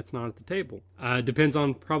person that's not at the table. Depends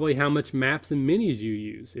on probably how much maps and minis you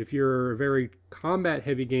use. If you're a very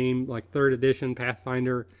combat-heavy game like 3rd edition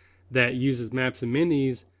Pathfinder that uses maps and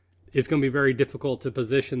minis, it's going to be very difficult to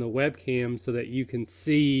position the webcam so that you can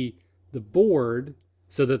see the board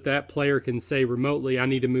so that that player can say remotely, I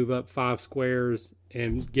need to move up 5 squares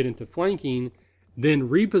and get into flanking, then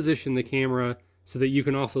reposition the camera so that you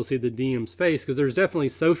can also see the DM's face, because there's definitely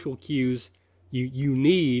social cues you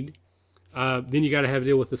need. Then you got to have to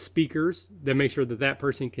deal with the speakers that make sure that that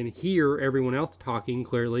person can hear everyone else talking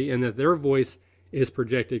clearly and that their voice is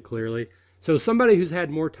projected clearly. So somebody who's had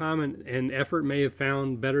more time and effort may have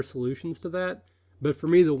found better solutions to that. But for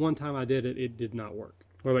me, the one time I did it, it did not work.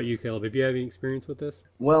 What about you, Caleb? Have you had any experience with this?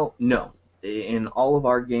 Well, no. In all of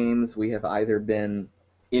our games, we have either been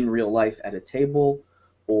in real life at a table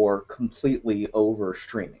or completely over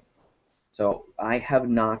streaming. So I have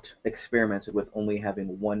not experimented with only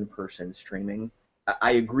having one person streaming.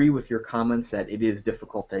 I agree with your comments that it is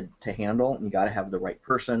difficult to handle. You got to have the right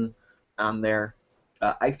person on there.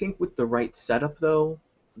 I think with the right setup, though,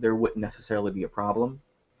 there wouldn't necessarily be a problem.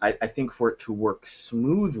 I think for it to work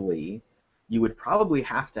smoothly, you would probably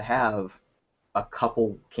have to have a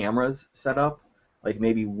couple cameras set up, like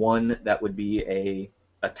maybe one that would be a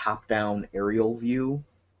top-down aerial view,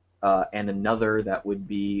 and another that would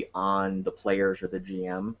be on the players or the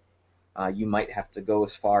GM. You might have to go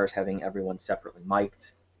as far as having everyone separately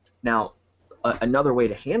mic'd. Now, another way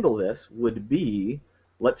to handle this would be,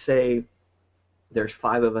 let's say there's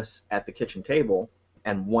 5 of us at the kitchen table,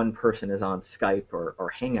 and one person is on Skype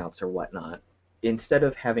or Hangouts or whatnot. Instead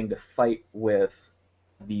of having to fight with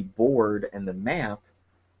the board and the map,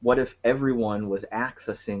 what if everyone was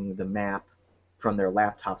accessing the map from their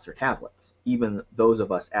laptops or tablets, even those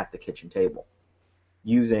of us at the kitchen table,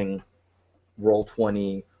 using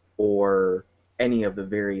Roll20 or any of the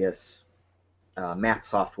various map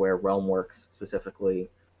software, RealmWorks specifically.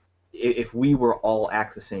 If we were all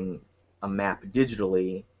accessing a map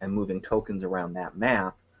digitally and moving tokens around that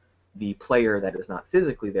map, the player that is not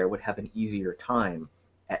physically there would have an easier time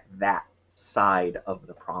at that side of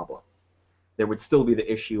the problem. There would still be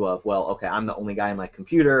the issue of, well, okay, I'm the only guy on my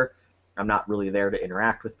computer, I'm not really there to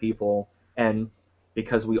interact with people, and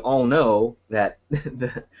because we all know that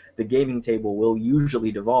the gaming table will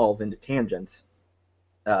usually devolve into tangents,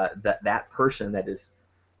 that person that is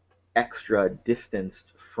extra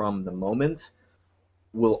distanced from the moment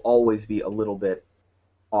will always be a little bit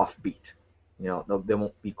offbeat. They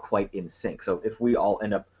won't be quite in sync. So if we all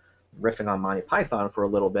end up riffing on Monty Python for a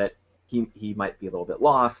little bit, he might be a little bit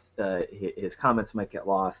lost. His comments might get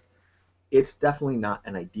lost. It's definitely not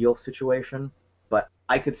an ideal situation, but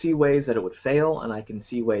I could see ways that it would fail, and I can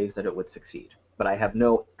see ways that it would succeed. But I have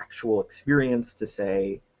no actual experience to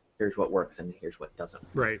say, here's what works and here's what doesn't.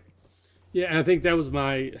 Right. Yeah, and I think that was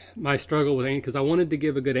my struggle with because I wanted to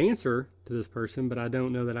give a good answer to this person, but I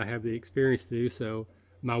don't know that I have the experience to do so.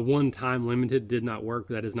 My one time limited did not work,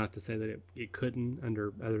 but that is not to say that it couldn't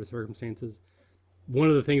under other circumstances. One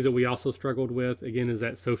of the things that we also struggled with, again, is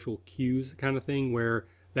that social cues kind of thing where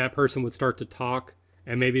that person would start to talk,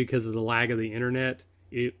 and maybe because of the lag of the internet,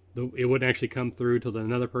 it wouldn't actually come through till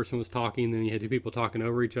another person was talking. Then you had 2 people talking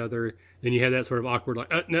over each other. Then you had that sort of awkward,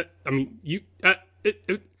 like, no, I mean,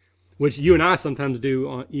 which you and I sometimes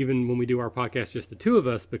do, even when we do our podcast, just the 2 of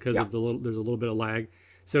us, because of there's a little bit of lag.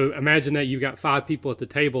 So imagine that you've got 5 people at the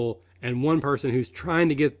table and one person who's trying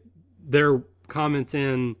to get their comments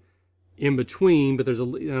in between, but there's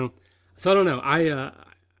so I don't know.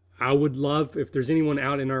 I would love if there's anyone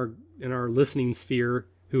out in our listening sphere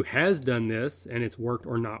who has done this and it's worked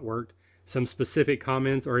or not worked, some specific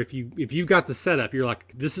comments, or if you've got the setup, you're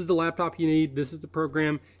like, this is the laptop you need, this is the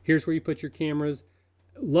program, here's where you put your cameras.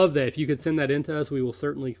 Love that. If you could send that in to us, we will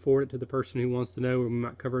certainly forward it to the person who wants to know, or we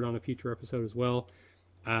might cover it on a future episode as well.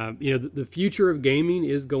 The future of gaming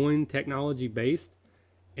is going technology based,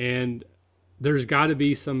 and there's got to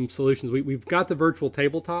be some solutions. We've got the virtual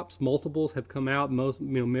tabletops. Multiples have come out, most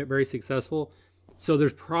very successful. So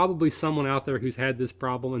there's probably someone out there who's had this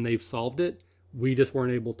problem and they've solved it. We just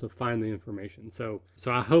weren't able to find the information. So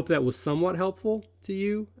I hope that was somewhat helpful to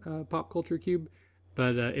you, Pop Culture Cube.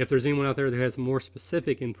 But if there's anyone out there that has more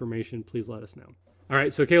specific information, please let us know. All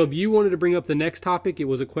right, so Caleb, you wanted to bring up the next topic. It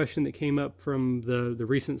was a question that came up from the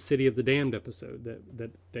recent City of the Damned episode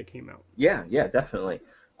that came out. Yeah, definitely.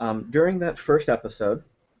 During that first episode,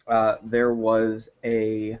 there was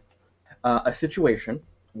a situation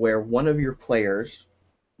where one of your players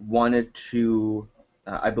wanted to,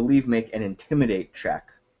 I believe, make an intimidate check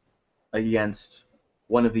against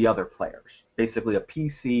one of the other players. Basically a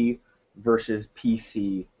PC versus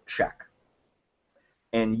PC check.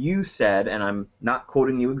 And you said, and I'm not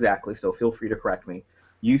quoting you exactly, so feel free to correct me,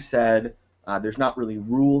 you said there's not really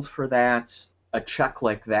rules for that. A check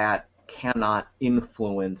like that cannot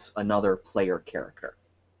influence another player character.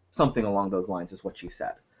 Something along those lines is what you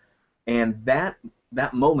said. And that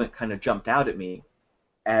moment kind of jumped out at me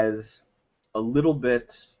as a little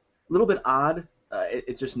bit odd.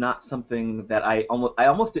 It's just not something that I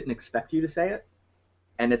almost didn't expect you to say it,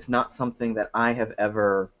 and it's not something that I have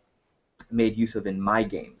ever made use of in my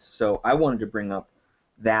games. So I wanted to bring up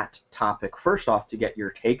that topic first off to get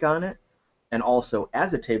your take on it, and also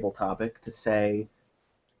as a table topic to say,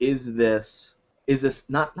 is this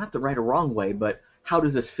not the right or wrong way, but how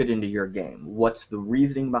does this fit into your game? What's the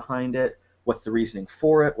reasoning behind it? What's the reasoning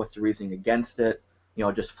for it? What's the reasoning against it?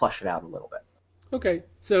 just flesh it out a little bit. Okay,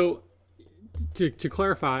 so to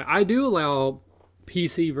clarify, I do allow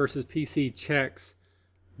PC versus PC checks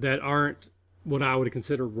that aren't what I would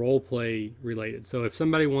consider role play related. So if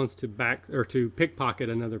somebody wants to to pickpocket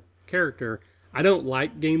another character, I don't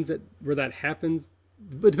like games where that happens.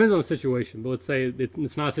 But it depends on the situation. But let's say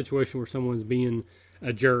it's not a situation where someone's being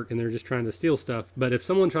a jerk and they're just trying to steal stuff. But if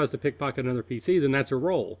someone tries to pickpocket another PC, then that's a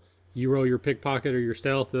roll. You roll your pickpocket or your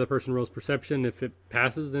stealth. The other person rolls perception. If it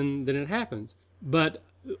passes, then it happens. But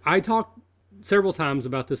I talked several times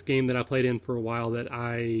about this game that I played in for a while that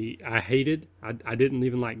I hated. I didn't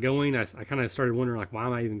even like going. I kind of started wondering, like, why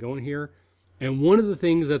am I even going here? And one of the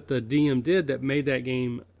things that the DM did that made that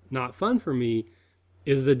game not fun for me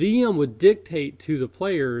is the DM would dictate to the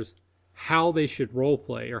players how they should role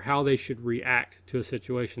play or how they should react to a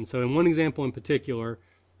situation. So in one example in particular,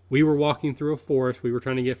 we were walking through a forest. We were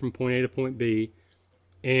trying to get from point A to point B,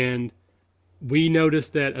 and we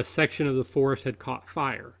noticed that a section of the forest had caught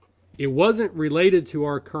fire. It wasn't related to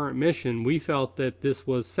our current mission. We felt that this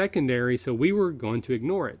was secondary, so we were going to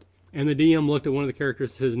ignore it. And the DM looked at one of the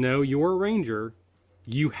characters and says, no, you're a ranger.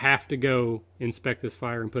 You have to go inspect this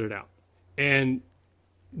fire and put it out. And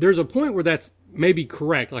there's a point where that's maybe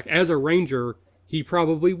correct. Like, as a ranger, he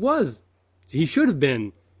should have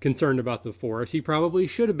been concerned about the forest. He probably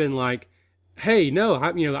should have been like, hey, no,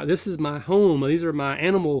 this is my home. These are my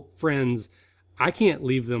animal friends. I can't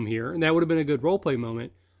leave them here. And that would have been a good roleplay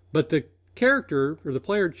moment. But the character or the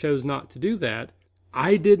player chose not to do that.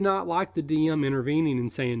 I did not like the DM intervening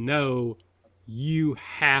and saying, no, you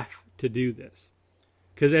have to do this.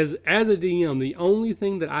 Because as a DM, the only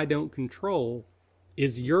thing that I don't control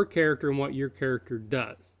is your character and what your character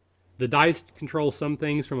does. The dice control some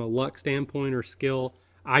things from a luck standpoint or skill.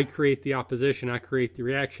 I create the opposition. I create the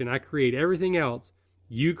reaction. I create everything else.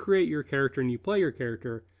 You create your character and you play your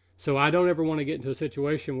character. So I don't ever want to get into a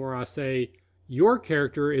situation where I say, your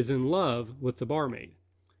character is in love with the barmaid.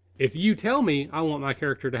 If you tell me I want my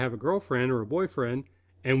character to have a girlfriend or a boyfriend,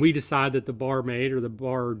 and we decide that the barmaid or the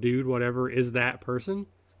bar dude, whatever, is that person,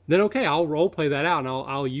 then okay, I'll role play that out and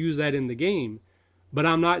I'll use that in the game. But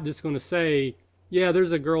I'm not just going to say, yeah,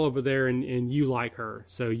 there's a girl over there and you like her,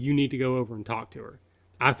 so you need to go over and talk to her.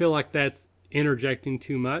 I feel like that's interjecting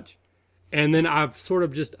too much. And then I've sort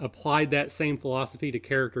of just applied that same philosophy to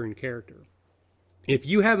character and character. If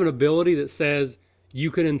you have an ability that says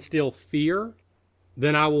you can instill fear,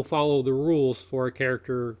 then I will follow the rules for a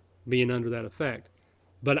character being under that effect.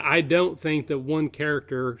 But I don't think that one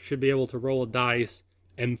character should be able to roll a dice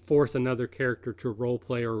and force another character to role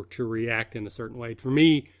play or to react in a certain way. For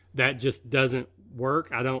me, that just doesn't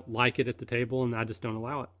work. I don't like it at the table, and I just don't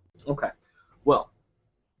allow it. Okay. Well,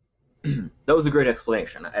 that was a great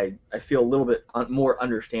explanation. I feel a little bit more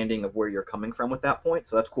understanding of where you're coming from with that point,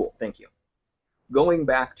 so that's cool. Thank you. Going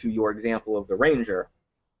back to your example of the ranger,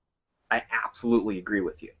 I absolutely agree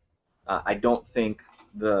with you. I don't think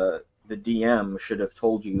the DM should have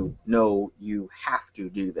told you, no, you have to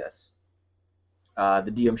do this.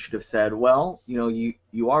 The DM should have said, well,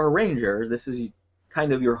 you are a ranger. This is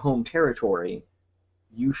kind of your home territory.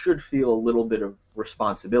 You should feel a little bit of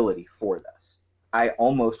responsibility for this. I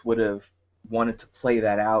almost would have wanted to play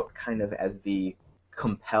that out kind of as the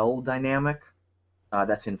compel dynamic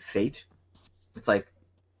that's in Fate. It's like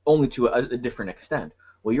only to a different extent.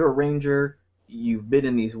 Well, you're a ranger. You've been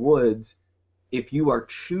in these woods. If you are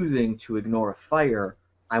choosing to ignore a fire,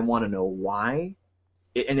 I want to know why.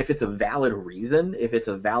 And if it's a valid reason, if it's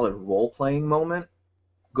a valid role-playing moment,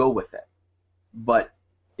 go with it. But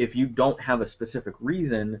if you don't have a specific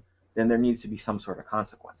reason, then there needs to be some sort of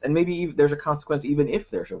consequence. And maybe there's a consequence even if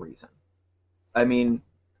there's a reason. I mean,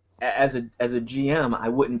 as a GM, I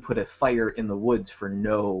wouldn't put a fire in the woods for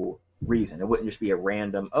no reason. It wouldn't just be a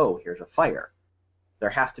random, oh, here's a fire. There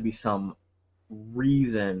has to be some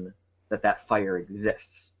reason that fire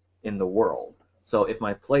exists in the world. So if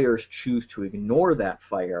my players choose to ignore that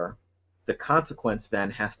fire, the consequence then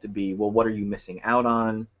has to be, well, what are you missing out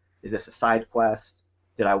on? Is this a side quest?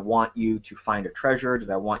 Did I want you to find a treasure? Did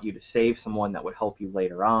I want you to save someone that would help you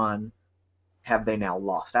later on? Have they now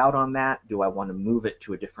lost out on that? Do I want to move it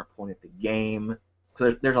to a different point of the game?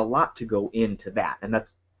 So there's a lot to go into that, and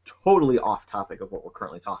that's totally off topic of what we're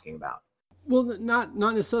currently talking about. Well, not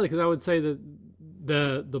necessarily, because I would say that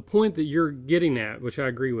the point that you're getting at, which I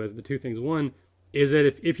agree with, the two things. One is that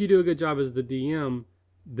if you do a good job as the DM,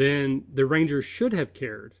 then the Rangers should have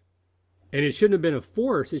cared. And it shouldn't have been a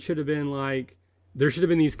force. It should have been like, there should have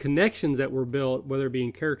been these connections that were built, whether it be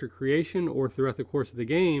in character creation or throughout the course of the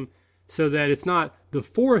game, so that it's not the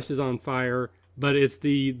forest is on fire, but it's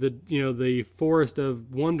the forest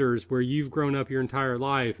of wonders where you've grown up your entire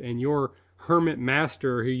life and your hermit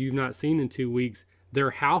master who you've not seen in 2 weeks,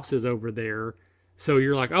 their house is over there. So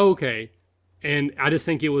you're like, oh, okay. And I just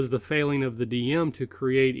think it was the failing of the DM to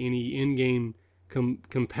create any in-game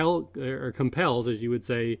compels, as you would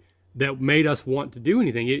say, that made us want to do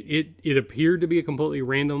anything. It appeared to be a completely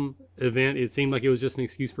random event. It seemed like it was just an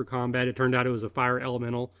excuse for combat. It turned out it was a fire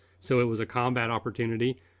elemental, so it was a combat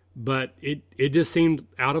opportunity. But it just seemed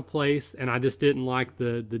out of place, and I just didn't like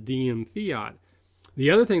the DM fiat.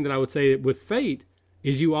 The other thing that I would say with Fate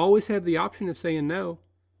is you always have the option of saying no.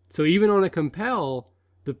 So even on a compel,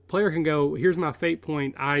 the player can go, here's my fate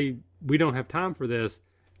point, we don't have time for this.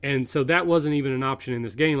 And so that wasn't even an option in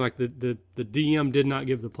this game. Like the DM did not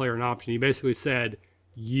give the player an option. He basically said,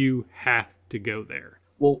 you have to go there.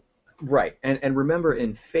 Well, right. And remember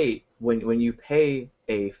in Fate, when you pay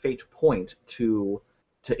a fate point to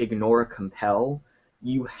ignore a compel,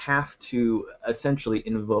 you have to essentially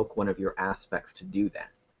invoke one of your aspects to do that.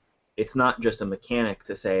 It's not just a mechanic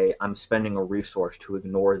to say, I'm spending a resource to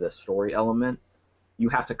ignore the story element. You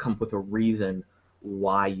have to come up with a reason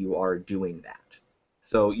why you are doing that.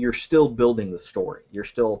 So you're still building the story.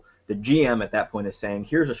 The GM at that point is saying,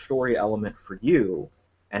 here's a story element for you,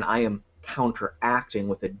 and I am counteracting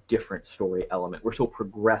with a different story element. We're still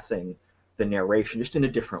progressing the narration, just in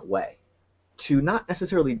a different way. To not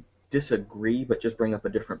necessarily disagree, but just bring up a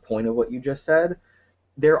different point of what you just said,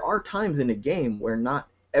 there are times in a game where not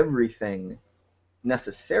everything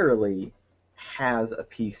necessarily has a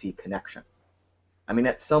PC connection. I mean,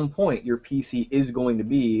 at some point, your PC is going to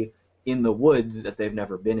be in the woods that they've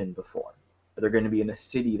never been in before. Or they're going to be in a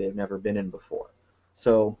city they've never been in before.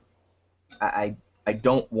 So I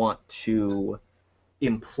don't want to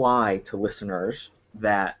imply to listeners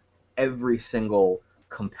that every single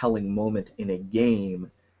compelling moment in a game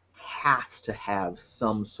has to have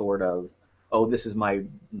some sort of, oh, this is my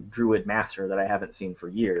druid master that I haven't seen for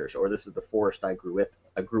years, or this is the forest I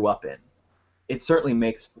grew up in. It certainly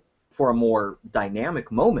makes for a more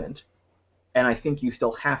dynamic moment, and I think you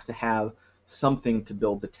still have to have something to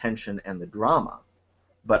build the tension and the drama.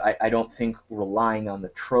 But I don't think relying on the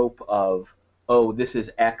trope of, oh, this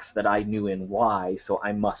is X that I knew in Y, so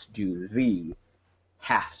I must do Z,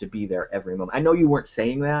 has to be there every moment. I know you weren't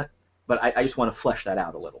saying that, but I just want to flesh that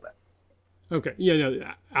out a little bit. Okay. Yeah,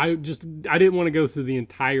 no, I didn't want to go through the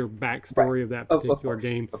entire backstory Right. of that particular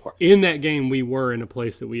game. Of course. In that game, we were in a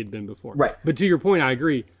place that we had been before. Right. But to your point, I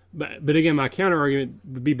agree. But again, my counter argument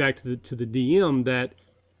would be back to the DM that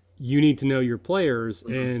you need to know your players,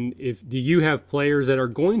 and do you have players that are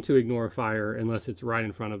going to ignore a fire unless it's right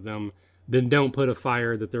in front of them? Then don't put a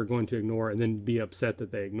fire that they're going to ignore and then be upset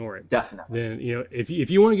that they ignore it. Definitely. Then, if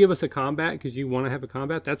you want to give us a combat because you want to have a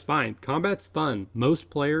combat, that's fine. Combat's fun. Most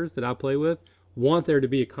players that I play with want there to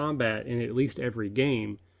be a combat in at least every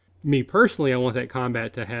game. Me personally, I want that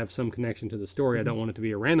combat to have some connection to the story. I don't want it to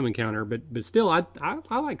be a random encounter, but still, I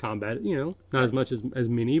like combat. Not as much as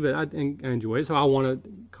many, but I enjoy it. So I want to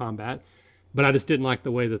combat, but I just didn't like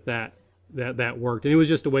the way that worked, and it was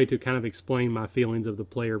just a way to kind of explain my feelings of the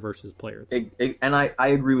player versus player. And I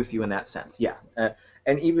agree with you in that sense. Yeah,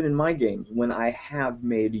 and even in my games, when I have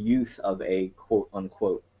made use of a quote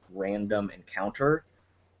unquote random encounter,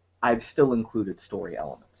 I've still included story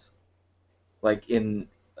elements. Like in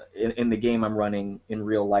the game I'm running in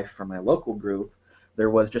real life for my local group, there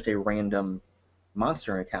was just a random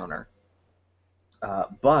monster encounter,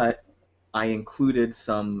 but I included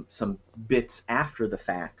some bits after the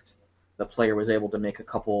fact. The player was able to make a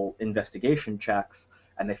couple investigation checks,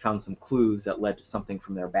 and they found some clues that led to something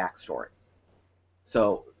from their backstory.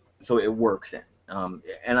 So it works in,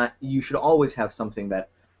 and you should always have something that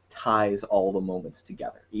ties all the moments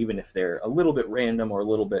together, even if they're a little bit random or a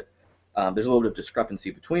little bit there's a little bit of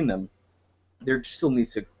discrepancy between them. There still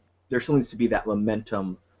needs to be that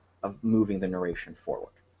momentum of moving the narration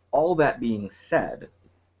forward. All that being said,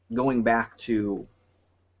 going back to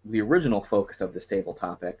the original focus of this table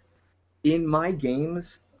topic, in my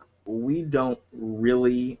games, we don't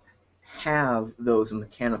really have those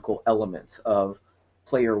mechanical elements of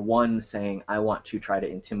player one saying, I want to try to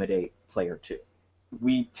intimidate player two.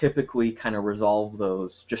 We typically kind of resolve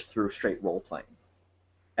those just through straight role playing.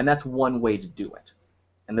 And that's one way to do it.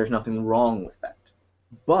 And there's nothing wrong with that.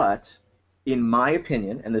 But, in my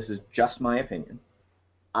opinion, and this is just my opinion,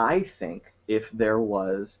 I think if there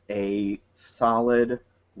was a solid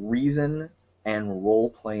reason and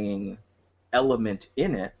role-playing element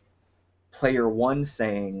in it, player one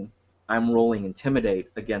saying, I'm rolling Intimidate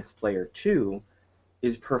against player two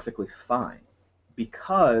is perfectly fine.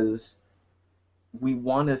 Because we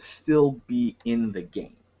want to still be in the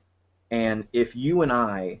game. And if you and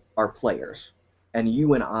I are players, and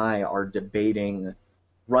you and I are debating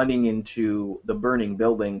running into the burning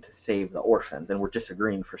building to save the orphans, and we're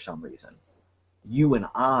disagreeing for some reason. You and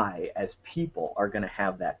I, as people, are going to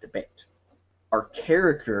have that debate. Our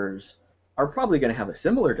characters are probably going to have a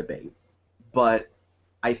similar debate, but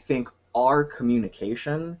I think our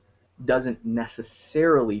communication doesn't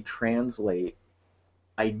necessarily translate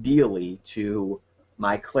ideally to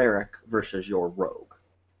my cleric versus your rogue.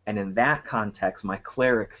 And in that context, my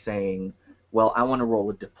cleric saying, well, I want to roll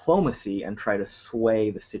a diplomacy and try to sway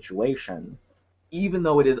the situation. Even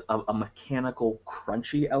though it is a mechanical,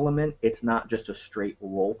 crunchy element, it's not just a straight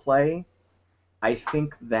role play. I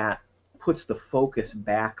think that puts the focus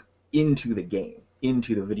back into the game,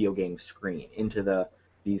 into the video game screen, into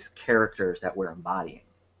these characters that we're embodying.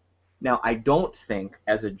 Now, I don't think,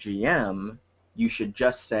 as a GM, you should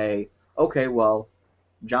just say, okay, well,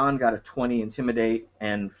 John got a 20 intimidate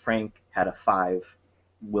and Frank had a 5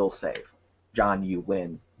 will save. John, you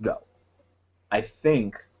win, go. I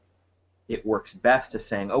think it works best to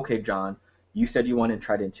saying, okay, John, you said you want to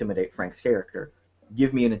try to intimidate Frank's character.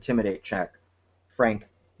 Give me an intimidate check. Frank,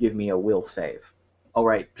 give me a will save. All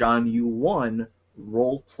right, John, you won.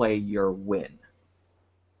 Role play your win.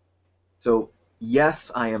 So,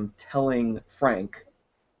 yes, I am telling Frank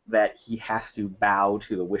that he has to bow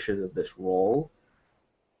to the wishes of this role,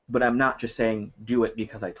 but I'm not just saying do it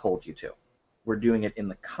because I told you to. We're doing it in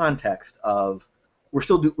the context of we're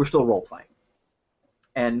still role playing.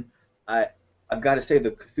 And I've got to say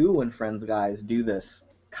the Cthulhu and Friends guys do this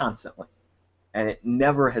constantly, and it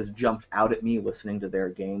never has jumped out at me listening to their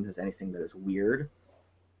games as anything that is weird,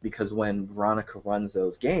 because when Veronica runs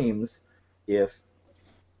those games, if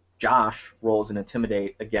Josh rolls an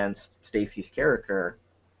intimidate against Stacy's character,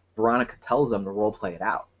 Veronica tells them to role play it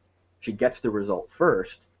out. She gets the result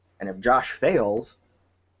first, and if Josh fails,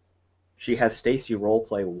 she has Stacy role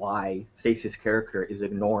play why Stacy's character is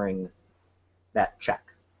ignoring that check.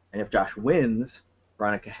 And if Josh wins,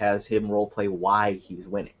 Veronica has him role play why he's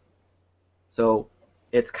winning. So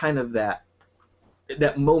it's kind of that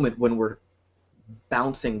moment when we're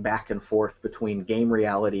bouncing back and forth between game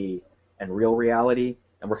reality and real reality,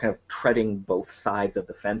 and we're kind of treading both sides of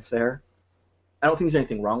the fence there. I don't think there's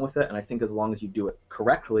anything wrong with it, and I think as long as you do it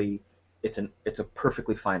correctly, it's a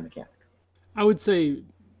perfectly fine mechanic. I would say,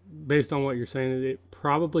 based on what you're saying, it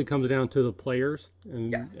probably comes down to the players,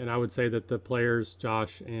 and Yes. and I would say that the players,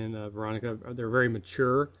 Josh and Veronica, they're very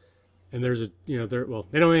mature, and there's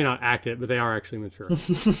they may not act it, but they are actually mature,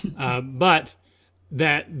 but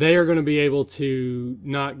that they are going to be able to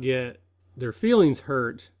not get their feelings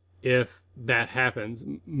hurt if that happens.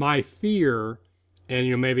 My fear,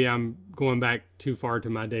 and maybe I'm going back too far to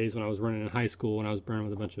my days when I was running in high school when I was burning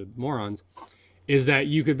with a bunch of morons, is that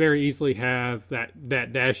you could very easily have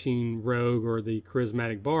that dashing rogue or the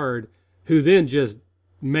charismatic bard who then just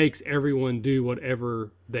makes everyone do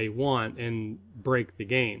whatever they want and break the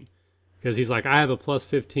game. Because he's like, I have a plus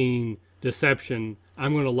 15 deception.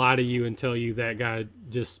 I'm going to lie to you and tell you that guy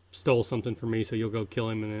just stole something from me, so you'll go kill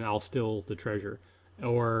him and then I'll steal the treasure.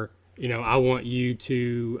 Or, I want you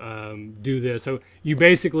to do this. So you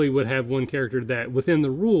basically would have one character that within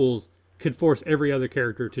the rules could force every other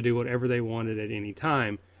character to do whatever they wanted at any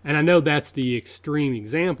time. And I know that's the extreme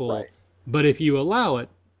example, Right. But if you allow it,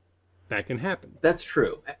 that can happen. That's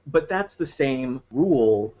true. But that's the same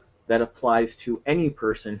rule that applies to any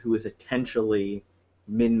person who is intentionally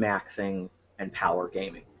min-maxing and power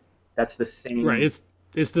gaming. That's the same. Right.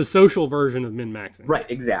 It's the social version of min-maxing. Right,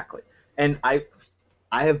 exactly. And I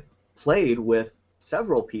have played with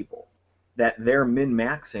several people that their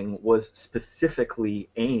min-maxing was specifically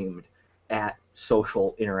aimed at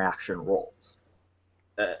social interaction roles.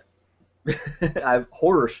 I have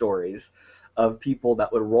horror stories of people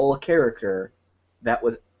that would roll a character that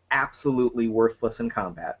was absolutely worthless in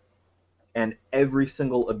combat, and every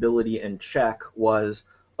single ability and check was,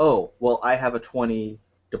 oh, well, I have a 20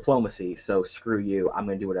 diplomacy, so screw you, I'm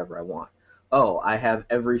going to do whatever I want. Oh, I have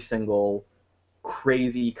every single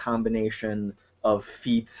crazy combination of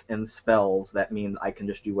feats and spells that mean I can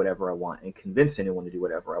just do whatever I want and convince anyone to do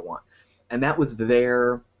whatever I want. And that was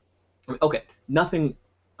their... Okay, nothing...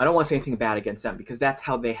 I don't want to say anything bad against them, because that's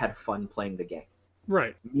how they had fun playing the game.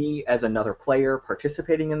 Right. Me, as another player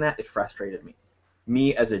participating in that, it frustrated me.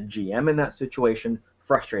 Me, as a GM in that situation,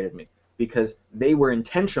 frustrated me, because they were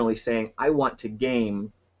intentionally saying, I want to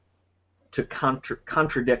game to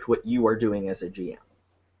contradict what you are doing as a GM.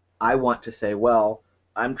 I want to say, well,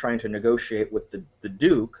 I'm trying to negotiate with the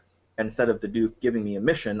Duke. Instead of the Duke giving me a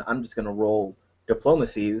mission, I'm just going to roll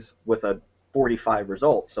diplomacies with a 45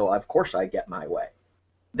 result, so of course I get my way.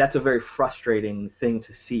 That's a very frustrating thing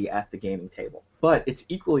to see at the gaming table. But it's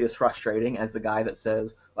equally as frustrating as the guy that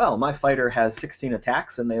says, well, my fighter has 16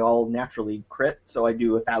 attacks and they all naturally crit, so I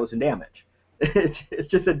do 1,000 damage. It's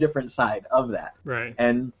just a different side of that. Right.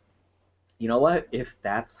 And you know what? If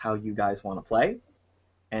that's how you guys want to play,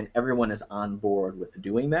 and everyone is on board with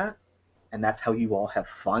doing that, and that's how you all have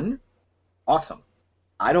fun, awesome.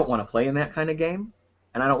 I don't want to play in that kind of game,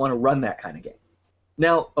 and I don't want to run that kind of game.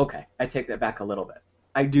 Now, okay, I take that back a little bit.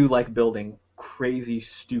 I do like building crazy,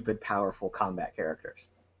 stupid, powerful combat characters.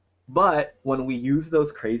 But when we use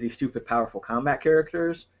those crazy, stupid, powerful combat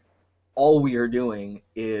characters, all we are doing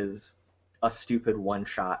is a stupid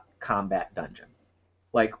one-shot combat dungeon.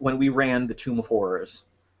 Like when we ran the Tomb of Horrors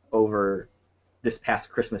over this past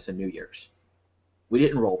Christmas and New Year's, we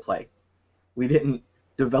didn't roleplay. We didn't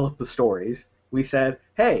develop the stories. We said,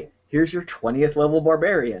 hey, here's your 20th level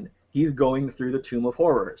barbarian. He's going through the Tomb of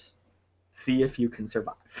Horrors. See if you can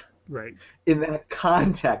survive. Right. In that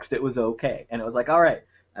context, it was okay. And it was like, all right,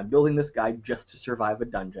 I'm building this guy just to survive a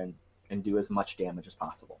dungeon and do as much damage as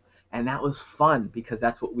possible. And that was fun because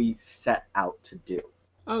that's what we set out to do.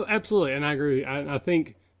 Oh, absolutely. And I agree. I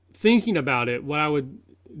think thinking about it, what I would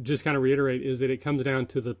just kind of reiterate is that it comes down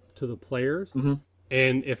to the players. Mm-hmm.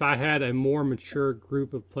 And if I had a more mature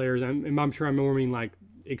group of players, and I'm sure I'm more mean like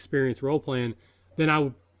experienced role playing, then I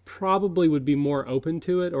would probably would be more open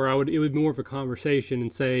to it, or it would be more of a conversation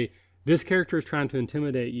and say, this character is trying to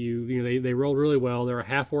intimidate you. You know, they rolled really well. They're a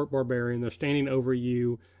half-orc barbarian. They're standing over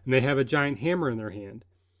you, and they have a giant hammer in their hand.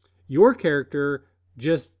 Your character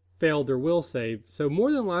just failed their will save. So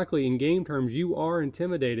more than likely, in game terms, you are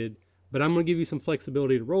intimidated, but I'm going to give you some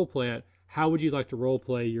flexibility to roleplay it. How would you like to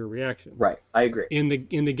roleplay your reaction? Right, I agree. In the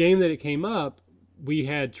game that it came up, we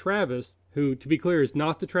had Travis, who, to be clear, is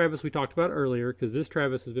not the Travis we talked about earlier, because this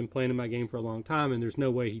Travis has been playing in my game for a long time, and there's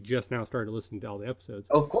no way he just now started listening to all the episodes.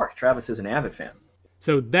 Oh, of course, Travis is an avid fan.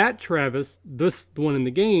 So that Travis, the one in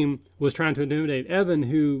the game, was trying to intimidate Evan,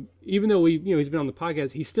 who, even though he's been on the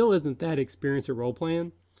podcast, he still isn't that experienced at role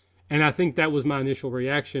playing. And I think that was my initial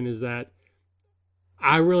reaction, is that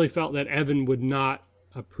I really felt that Evan would not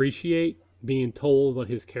appreciate being told what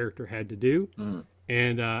his character had to do. Mm.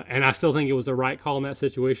 And I still think it was the right call in that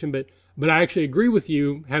situation. But I actually agree with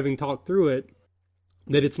you, having talked through it,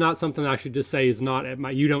 that it's not something I should just say is not at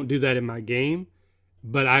you don't do that in my game.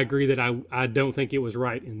 But I agree that I don't think it was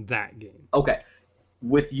right in that game. Okay.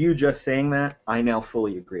 With you just saying that, I now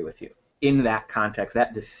fully agree with you. In that context,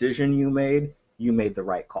 that decision you made the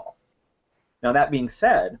right call. Now, that being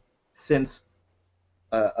said, since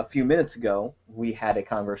a few minutes ago we had a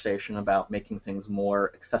conversation about making things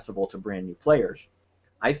more accessible to brand new players,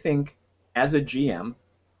 I think as a GM,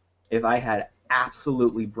 if I had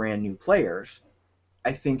absolutely brand new players,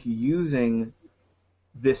 I think using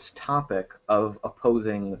this topic of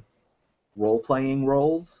opposing role-playing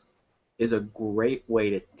roles is a great way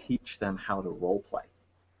to teach them how to role-play.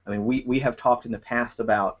 I mean, we have talked in the past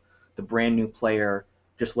about the brand new player,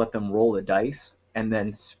 just let them roll the dice and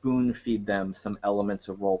then spoon-feed them some elements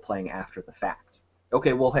of role-playing after the fact.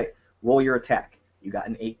 Okay, well, hey, roll your attack. You got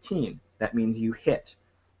an 18. That means you hit.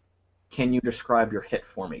 Can you describe your hit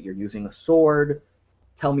for me? You're using a sword.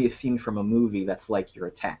 Tell me a scene from a movie that's like your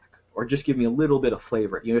attack. Or just give me a little bit of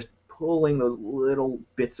flavor. You're just pulling those little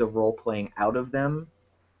bits of role-playing out of them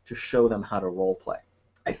to show them how to role-play.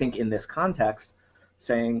 I think in this context,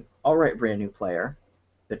 saying, all right, brand new player,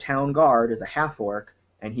 the town guard is a half-orc,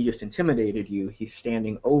 and he just intimidated you. He's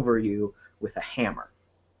standing over you with a hammer.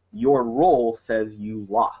 Your roll says you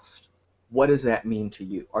lost. What does that mean to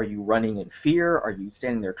you? Are you running in fear? Are you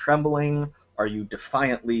standing there trembling? Are you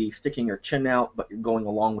defiantly sticking your chin out, but you're going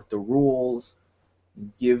along with the rules?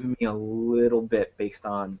 Give me a little bit based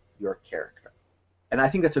on your character. And I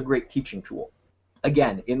think that's a great teaching tool.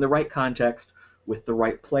 Again, in the right context, with the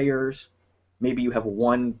right players, maybe you have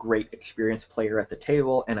one great experienced player at the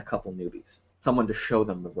table and a couple newbies. Someone to show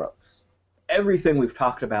them the ropes. Everything we've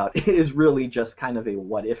talked about is really just kind of a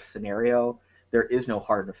what-if scenario. There is no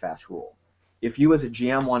hard and fast rule. If you as a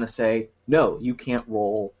GM want to say, no, you can't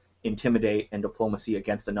roll intimidate and diplomacy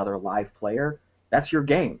against another live player, that's your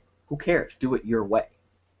game. Who cares? Do it your way.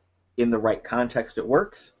 In the right context, it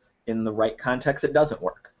works. In the right context, it doesn't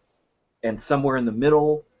work. And somewhere in the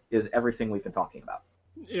middle is everything we've been talking about.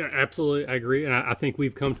 Yeah, absolutely. I agree. And I think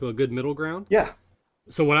we've come to a good middle ground. Yeah.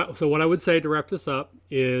 So what I would say to wrap this up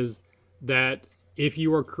is that if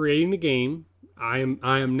you are creating the game, I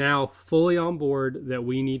am now fully on board that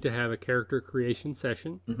we need to have a character creation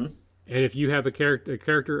session. Mm-hmm. And if you have a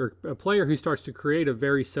character or a player who starts to create a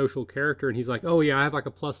very social character and he's like, oh yeah, I have like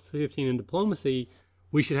a plus 15 in diplomacy,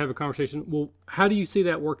 we should have a conversation. Well, how do you see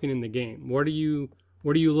that working in the game? What are you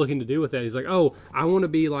what are you looking to do with that? He's like, oh, I want to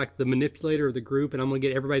be like the manipulator of the group, and I'm going to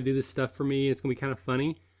get everybody to do this stuff for me. It's going to be kind of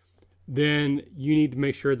funny. Then you need to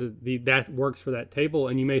make sure that that works for that table.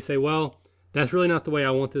 And you may say, well, that's really not the way I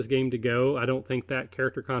want this game to go. I don't think that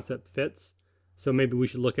character concept fits. So maybe we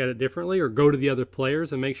should look at it differently, or go to the other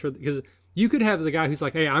players and make sure, because you could have the guy who's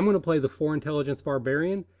like, hey, I'm going to play the 4 intelligence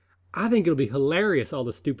barbarian. I think it'll be hilarious, all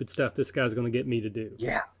the stupid stuff this guy's going to get me to do.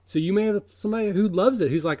 Yeah. So you may have somebody who loves it,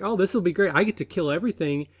 who's like, oh, this will be great. I get to kill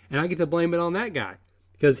everything, and I get to blame it on that guy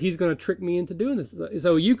because he's going to trick me into doing this.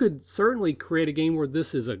 So you could certainly create a game where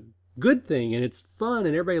this is a good thing, and it's fun,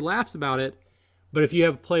 and everybody laughs about it. But if you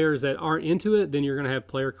have players that aren't into it, then you're going to have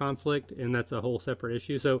player conflict, and that's a whole separate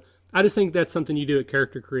issue. So I just think that's something you do at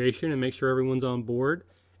character creation and make sure everyone's on board.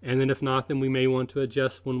 And then if not, then we may want to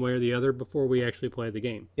adjust one way or the other before we actually play the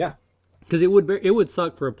game. Yeah. Because it would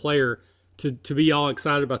suck for a player to be all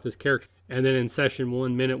excited about this character, and then in session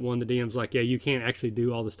 1, minute 1, the DM's like, yeah, you can't actually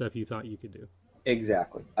do all the stuff you thought you could do.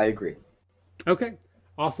 Exactly. I agree. Okay.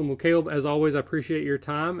 Awesome. Well, Caleb, as always, I appreciate your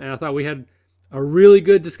time, and I thought we had a really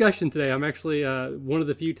good discussion today. I'm actually one of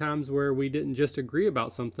the few times where we didn't just agree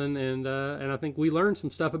about something, and I think we learned some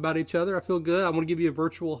stuff about each other. I feel good. I want to give you a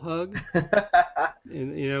virtual hug,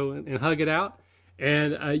 and hug it out.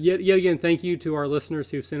 And yet again, thank you to our listeners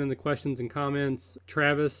who've sent in the questions and comments.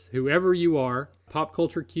 Travis, whoever you are, Pop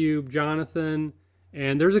Culture Cube, Jonathan,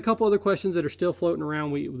 and there's a couple other questions that are still floating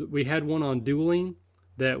around. We had one on dueling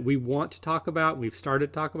that we want to talk about. We've started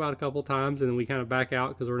to talk about a couple times, and then we kind of back out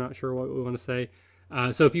because we're not sure what we want to say.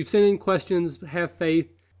 So if you've sent in questions, have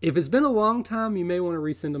faith. If it's been a long time, you may want to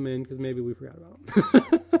resend them in because maybe we forgot about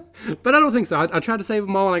them. But I don't think so. I tried to save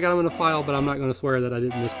them all and I got them in a file, but I'm not going to swear that I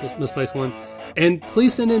didn't misplace one. And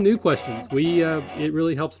please send in new questions. It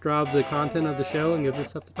really helps drive the content of the show and gives us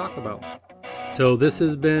stuff to talk about. So this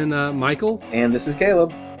has been Michael. And this is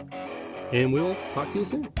Caleb. And we'll talk to you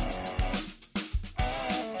soon.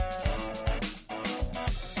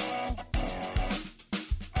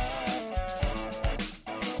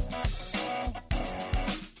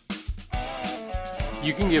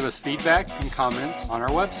 You can give us feedback and comments on our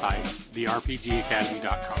website,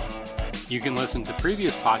 therpgacademy.com. You can listen to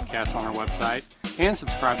previous podcasts on our website and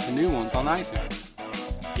subscribe to new ones on iTunes.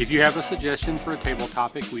 If you have a suggestion for a table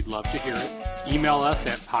topic, we'd love to hear it. Email us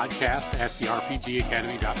at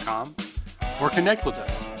podcast@therpgacademy.com or connect with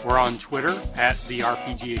us. We're on Twitter at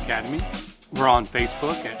therpgacademy. We're on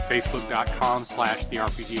Facebook at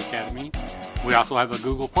facebook.com/therpgacademy. We also have a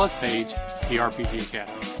Google Plus page, The RPG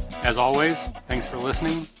Academy. As always, thanks for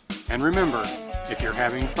listening, and remember, if you're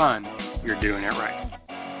having fun, you're doing it right.